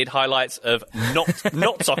extended highlights of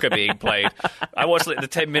not soccer being played. I watched the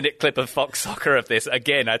 10-minute clip of Fox Soccer of this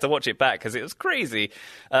again. I had to watch it back because it was crazy.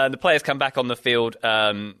 The players come back on the field,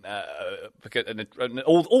 because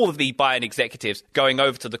all of the Bayern executives going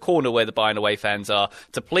over to the corner where the Bayern away fans are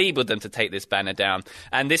to plead with them to take this banner down.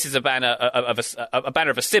 And this is a banner of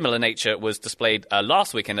a similar nature was displayed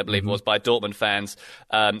last weekend, I believe it was, by Dortmund fans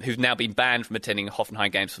who've now been banned from attending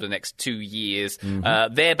Hoffenheim games for the next 2 years.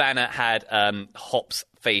 Their banner had Hopp's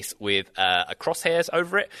face with crosshairs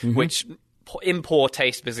over it, which in poor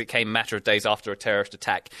taste because it came a matter of days after a terrorist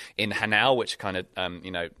attack in Hanau, which kind of,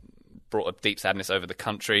 brought a deep sadness over the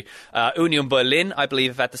country. Union Berlin, I believe,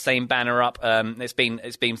 have had the same banner up. It's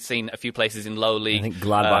been seen a few places in lower league. I think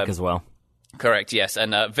Gladbach as well. Correct, yes.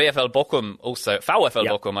 And VfL Bochum also, VfL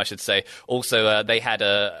Bochum, I should say, also they had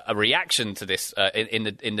a reaction to this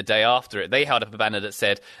in the day after it. They held up a banner that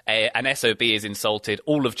said, an SOB is insulted,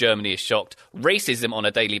 all of Germany is shocked, racism on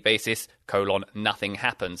a daily basis, nothing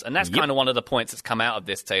happens. And that's kind of one of the points that's come out of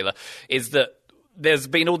this, Taylor, is that there's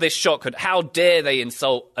been all this shock. How dare they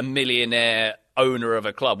insult a millionaire owner of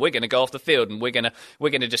a club? We're going to go off the field and we're going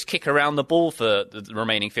to just kick around the ball for the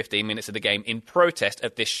remaining 15 minutes of the game in protest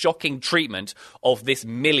of this shocking treatment of this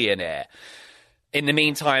millionaire. In the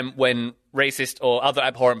meantime, when racist or other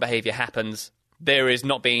abhorrent behaviour happens, there is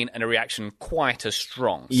not been a reaction quite as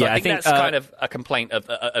strong. So I think that's kind of a complaint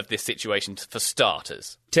of this situation for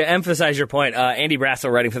starters. To emphasize your point, Andy Brassel,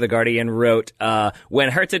 writing for The Guardian, wrote, when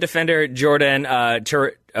Hertha defender Jordan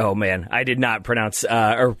I did not pronounce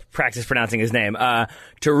or practice pronouncing his name.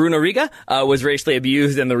 Torunariga was racially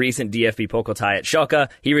abused in the recent DFB Pokal tie at Schalke.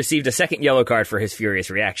 He received a second yellow card for his furious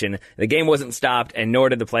reaction. The game wasn't stopped, and nor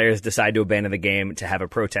did the players decide to abandon the game to have a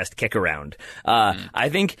protest kick around. I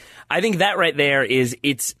think that right there is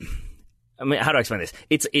how do I explain this?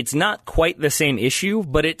 It's not quite the same issue,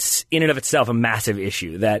 but it's in and of itself a massive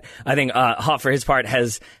issue that I think Hopp, for his part,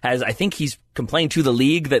 has I think he's complained to the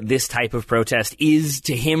league that this type of protest is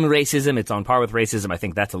to him racism. It's on par with racism. I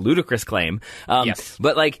think that's a ludicrous claim. Yes.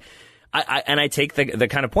 But I take the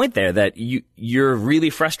kind of point there that you're really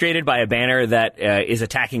frustrated by a banner that is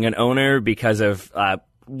attacking an owner because of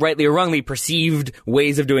rightly or wrongly perceived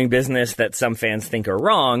ways of doing business that some fans think are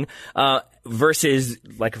wrong, versus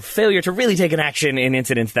like a failure to really take an action in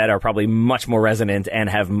incidents that are probably much more resonant and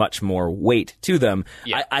have much more weight to them.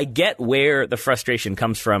 Yeah. I get where the frustration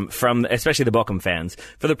comes from especially the Bochum fans.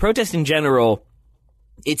 For the protest in general,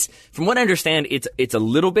 It's, from what I understand, it's a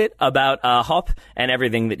little bit about Hopp and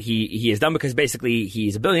everything that he has done, because basically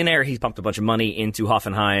he's a billionaire. He's pumped a bunch of money into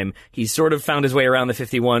Hoffenheim. He's sort of found his way around the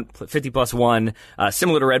 50+1,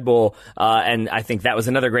 similar to Red Bull. And I think that was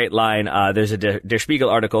another great line. There's a Der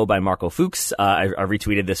Spiegel article by Marco Fuchs. I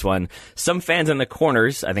retweeted this one. Some fans in the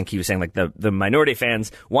corners, I think he was saying like the minority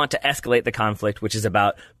fans, want to escalate the conflict, which is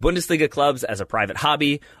about Bundesliga clubs as a private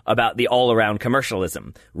hobby, about the all-around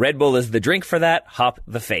commercialism. Red Bull is the drink for that. Hopp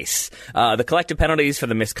the face. The collective penalties for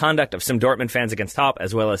the misconduct of some Dortmund fans against Hopp,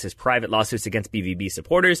 as well as his private lawsuits against BVB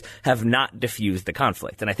supporters, have not diffused the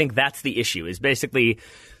conflict. And I think that's the issue, is basically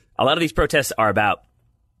a lot of these protests are about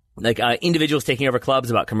individuals taking over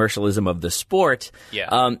clubs, about commercialism of the sport.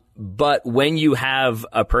 Yeah. But when you have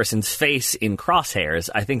a person's face in crosshairs,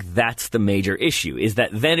 I think that's the major issue, is that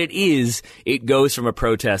then it goes from a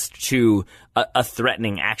protest to a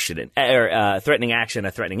threatening accident, or a threatening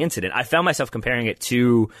incident. I found myself comparing it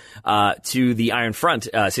to the Iron Front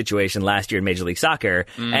situation last year in Major League Soccer,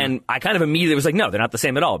 and I kind of immediately was like, no, they're not the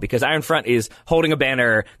same at all, because Iron Front is holding a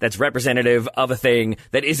banner that's representative of a thing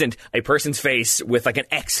that isn't a person's face with like an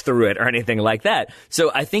X through it or anything like that.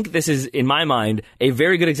 So I think this is, in my mind, a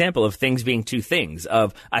very good example of things being two things.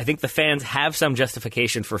 I think the fans have some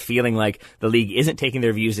justification for feeling like the league isn't taking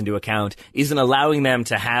their views into account, isn't allowing them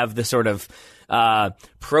to have the sort of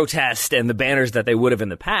protest and the banners that they would have in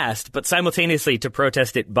the past, but simultaneously to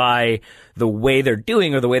protest it by the way they're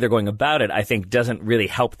doing or the way they're going about it, I think doesn't really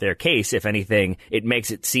help their case. If anything, it makes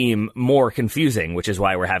it seem more confusing, which is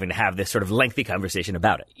why we're having to have this sort of lengthy conversation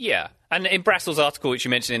about it. Yeah. And in Brassel's article, which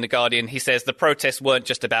you mentioned in The Guardian, he says the protests weren't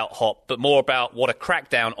just about Hopp, but more about what a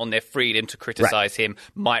crackdown on their freedom to criticise him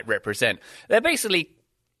might represent. They're basically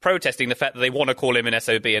protesting the fact that they want to call him an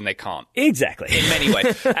SOB and they can't. Exactly. In many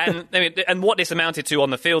ways. And what this amounted to on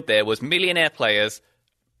the field there was millionaire players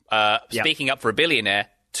speaking up for a billionaire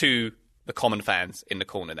to the common fans in the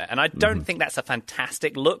corner there. And I don't think that's a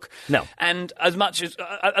fantastic look. No. And as much as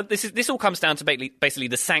this all comes down to basically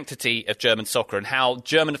the sanctity of German soccer and how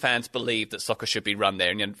German fans believe that soccer should be run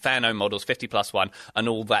there. And fan-owned models, 50+1, and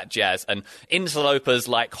all that jazz. And interlopers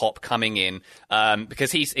like Hopp coming in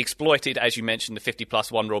because he's exploited, as you mentioned, the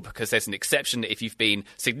 50+1 rule, because there's an exception that if you've been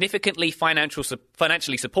significantly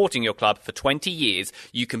financially supporting your club for 20 years,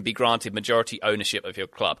 you can be granted majority ownership of your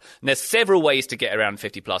club. And there's several ways to get around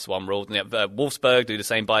 50+1 rule. Wolfsburg do the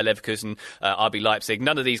same, by Leverkusen, RB Leipzig.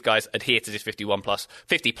 None of these guys adhere to this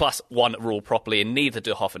 50+1 rule properly, and neither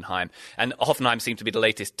do Hoffenheim. And Hoffenheim seem to be the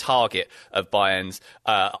latest target of Bayern's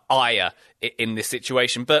ire in this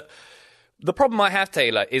situation. But the problem I have,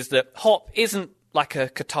 Taylor, is that Hopp isn't like a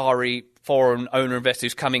Qatari foreign owner investor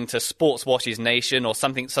who's coming to sports wash his nation or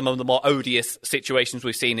some of the more odious situations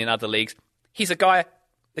we've seen in other leagues. He's a guy.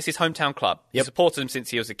 This is his hometown club. He supported him since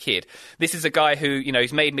he was a kid. This is a guy who,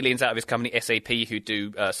 he's made millions out of his company, SAP, who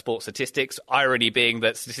do sports statistics. Irony being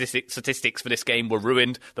that statistics for this game were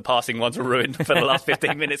ruined. The passing ones were ruined for the last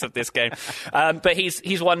 15 minutes of this game. But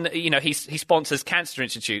he's one, he sponsors cancer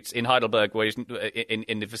institutes in Heidelberg, where he's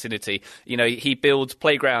in the vicinity. He builds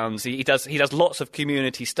playgrounds. He does lots of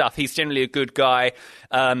community stuff. He's generally a good guy.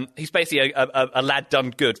 He's basically a lad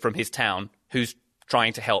done good from his town who's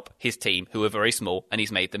trying to help his team, who are very small, and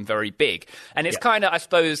he's made them very big. And it's kind of, I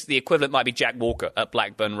suppose, the equivalent might be Jack Walker at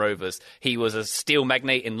Blackburn Rovers. He was a steel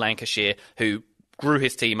magnate in Lancashire who grew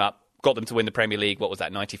his team up, got them to win the Premier League,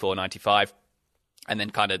 94, 95. And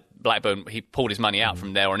then kind of Blackburn, he pulled his money out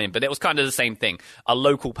from there on in. But it was kind of the same thing, a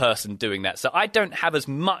local person doing that. So I don't have as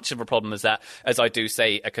much of a problem as that as I do,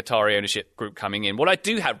 say, a Qatari ownership group coming in. What I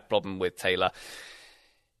do have a problem with, Taylor,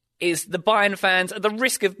 is the Bayern fans, at the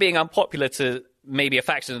risk of being unpopular to maybe a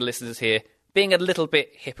faction of the listeners here, being a little bit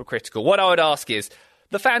hypocritical. What I would ask is,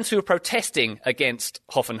 the fans who are protesting against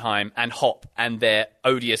Hoffenheim and Hopp and their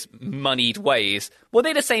odious, moneyed ways, were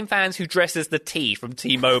they the same fans who dress as the T from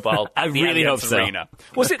T-Mobile I at the really hope Allianz Arena? So.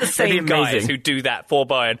 Was it the same guys who do that for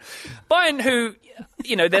Bayern? Bayern who,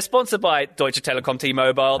 they're sponsored by Deutsche Telekom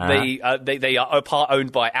T-Mobile. They are part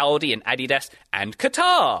owned by Audi and Adidas and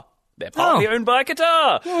Qatar. They're partly owned by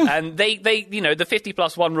Qatar. And they the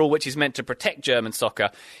 50+1 rule, which is meant to protect German soccer,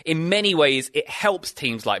 in many ways it helps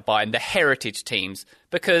teams like Bayern, the heritage teams,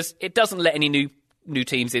 because it doesn't let any new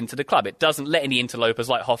teams into the club. It doesn't let any interlopers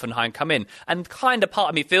like Hoffenheim come in. And kind of part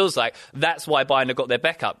of me feels like that's why Bayern have got their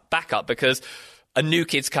backup, because a new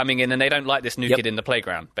kid's coming in and they don't like this new kid in the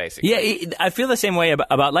playground, basically. Yeah, I feel the same way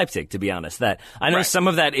about Leipzig, to be honest. That I know some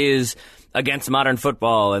of that is against modern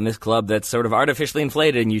football and this club that's sort of artificially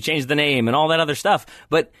inflated and you change the name and all that other stuff.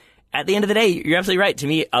 But at the end of the day, you're absolutely right. To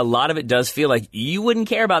me, a lot of it does feel like you wouldn't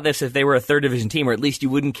care about this if they were a third division team, or at least you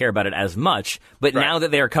wouldn't care about it as much. But now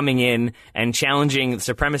that they are coming in and challenging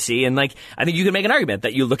supremacy, and like, I think you can make an argument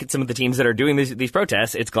that you look at some of the teams that are doing these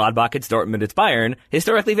protests, it's Gladbach, it's Dortmund, it's Bayern,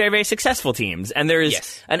 historically very, very successful teams. And there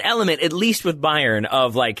is an element, at least with Bayern,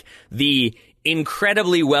 of like the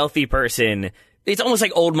incredibly wealthy person. It's almost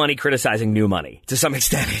like old money criticizing new money to some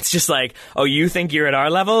extent. It's just like, oh, you think you're at our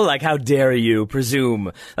level? Like, how dare you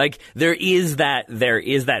presume? Like, there is that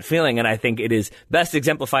feeling, and I think it is best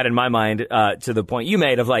exemplified in my mind, to the point you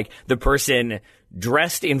made of like the person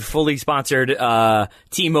dressed in fully sponsored,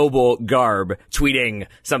 T-Mobile garb tweeting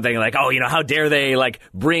something like, oh, how dare they like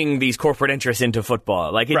bring these corporate interests into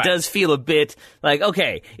football? Like, it does feel a bit like,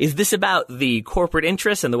 okay, is this about the corporate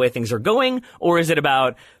interests and the way things are going, or is it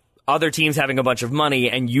about other teams having a bunch of money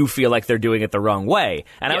and you feel like they're doing it the wrong way?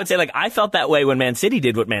 And I would say, like, I felt that way when Man City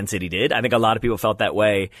did what Man City did. I think a lot of people felt that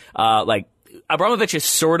way. Like, Abramovich is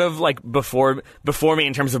sort of like before me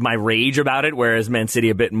in terms of my rage about it, whereas Man City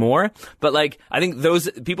a bit more. But like, I think those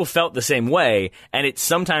people felt the same way, and it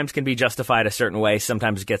sometimes can be justified a certain way,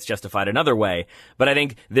 sometimes it gets justified another way. But I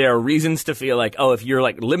think there are reasons to feel like, oh, if you're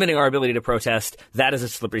like limiting our ability to protest, that is a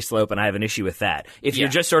slippery slope, and I have an issue with that. If you're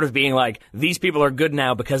just sort of being like, these people are good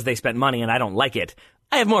now because they spent money and I don't like it,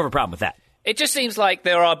 I have more of a problem with that. It just seems like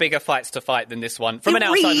there are bigger fights to fight than this one. From an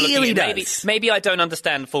outside looking in, maybe I don't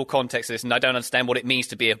understand the full context of this, and I don't understand what it means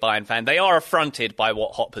to be a Bayern fan. They are affronted by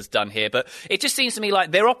what Hopp has done here, but it just seems to me like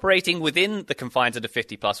they're operating within the confines of the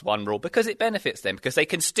 50+1 rule because it benefits them, because they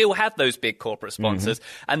can still have those big corporate sponsors,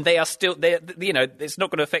 and they are still, it's not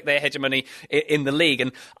going to affect their hegemony in the league.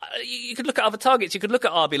 And you could look at other targets. You could look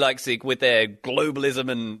at RB Leipzig with their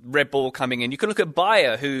globalism and Red Bull coming in. You could look at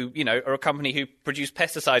Bayer, who, are a company who produce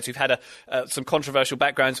pesticides, who've had some controversial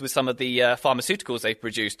backgrounds with some of the pharmaceuticals they've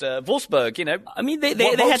produced. Wolfsburg, I mean, they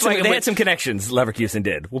had some connections, Leverkusen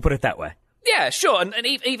did. We'll put it that way. Yeah, sure. And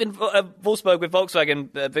even Wolfsburg with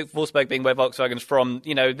Volkswagen, Wolfsburg being where Volkswagen's from,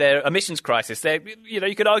 their emissions crisis,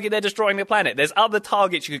 you could argue they're destroying the planet. There's other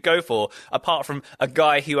targets you could go for, apart from a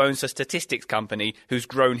guy who owns a statistics company who's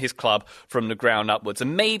grown his club from the ground upwards.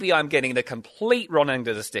 And maybe I'm getting the complete wrong end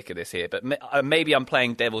of the stick of this here, but maybe I'm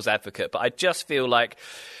playing devil's advocate. But I just feel like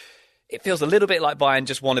it feels a little bit like Bayern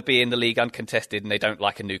just want to be in the league uncontested and they don't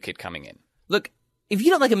like a new kid coming in. Look, if you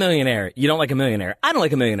don't like a millionaire, you don't like a millionaire. I don't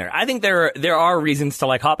like a millionaire. I think there are reasons to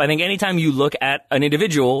like Hopp. I think anytime you look at an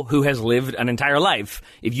individual who has lived an entire life,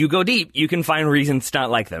 if you go deep, you can find reasons to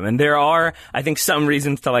not like them. And there are, I think, some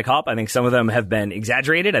reasons to like Hopp. I think some of them have been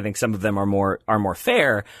exaggerated. I think some of them are more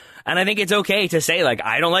fair. And I think it's okay to say, like,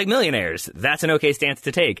 I don't like millionaires. That's an okay stance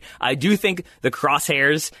to take. I do think the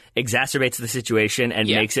crosshairs exacerbates the situation and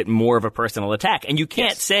makes it more of a personal attack. And you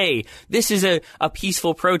can't say this is a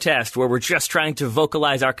peaceful protest where we're just trying to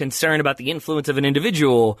vocalize our concern about the influence of an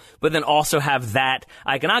individual, but then also have that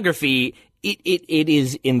iconography. It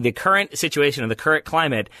is, in the current situation, in the current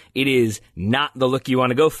climate, it is not the look you want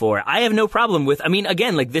to go for. I have no problem with,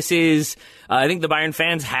 again, like, this is, I think the Bayern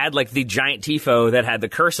fans had, like, the giant tifo that had the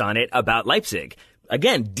curse on it about Leipzig.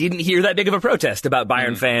 Again, didn't hear that big of a protest about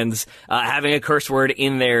Bayern fans having a curse word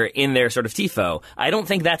in their sort of tifo. I don't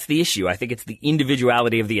think that's the issue. I think it's the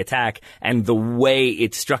individuality of the attack and the way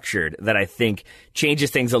it's structured that I think changes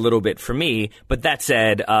things a little bit for me. But that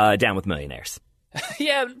said, down with millionaires.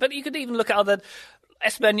 Yeah, but you could even look at other.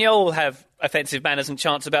 Espanyol have offensive manners and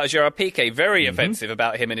chants about Gerard Piqué, very offensive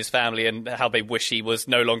about him and his family and how they wish he was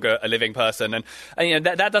no longer a living person. And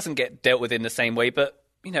that doesn't get dealt with in the same way. But,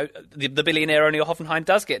 the billionaire owner of Hoffenheim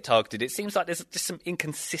does get targeted. It seems like there's just some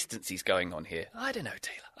inconsistencies going on here. I don't know,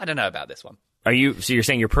 Taylor. I don't know about this one. So you're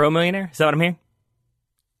saying you're pro-millionaire? Is that what I'm hearing?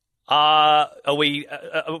 Are we...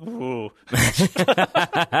 I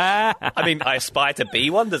mean, I aspire to be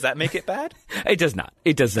one. Does that make it bad? It does not.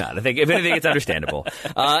 It does not. I think, if anything, it's understandable.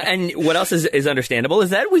 And what else is understandable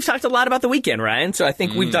is that we've talked a lot about the weekend, Ryan. So I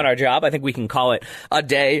think we've done our job. I think we can call it a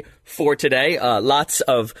day for today.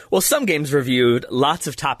 Some games reviewed, lots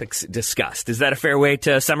of topics discussed. Is that a fair way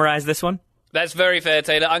to summarize this one? That's very fair,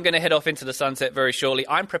 Taylor. I'm going to head off into the sunset very shortly.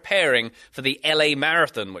 I'm preparing for the LA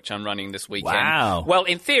Marathon, which I'm running this weekend. Wow. Well,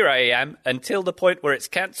 in theory, I am, until the point where it's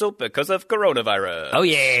cancelled because of coronavirus. Oh,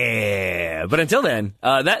 yeah. But until then,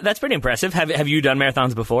 that's pretty impressive. Have you done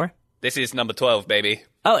marathons before? This is number 12, baby.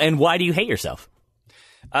 Oh, and why do you hate yourself?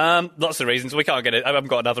 Lots of reasons. We can't get it. I haven't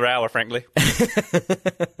got another hour, frankly.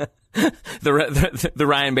 The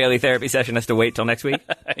Ryan Bailey therapy session has to wait till next week?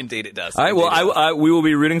 Indeed it does. All right, well, we will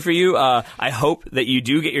be rooting for you. I hope that you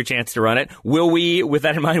do get your chance to run it. Will we, with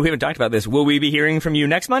that in mind, we haven't talked about this, will we be hearing from you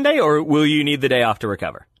next Monday, or will you need the day off to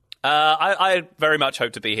recover? I very much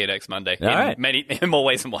hope to be here next Monday in more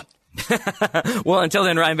ways than one. Well, until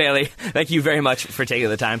then, Ryan Bailey, thank you very much for taking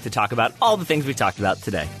the time to talk about all the things we talked about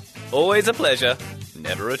today. Always a pleasure,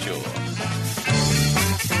 never a chore.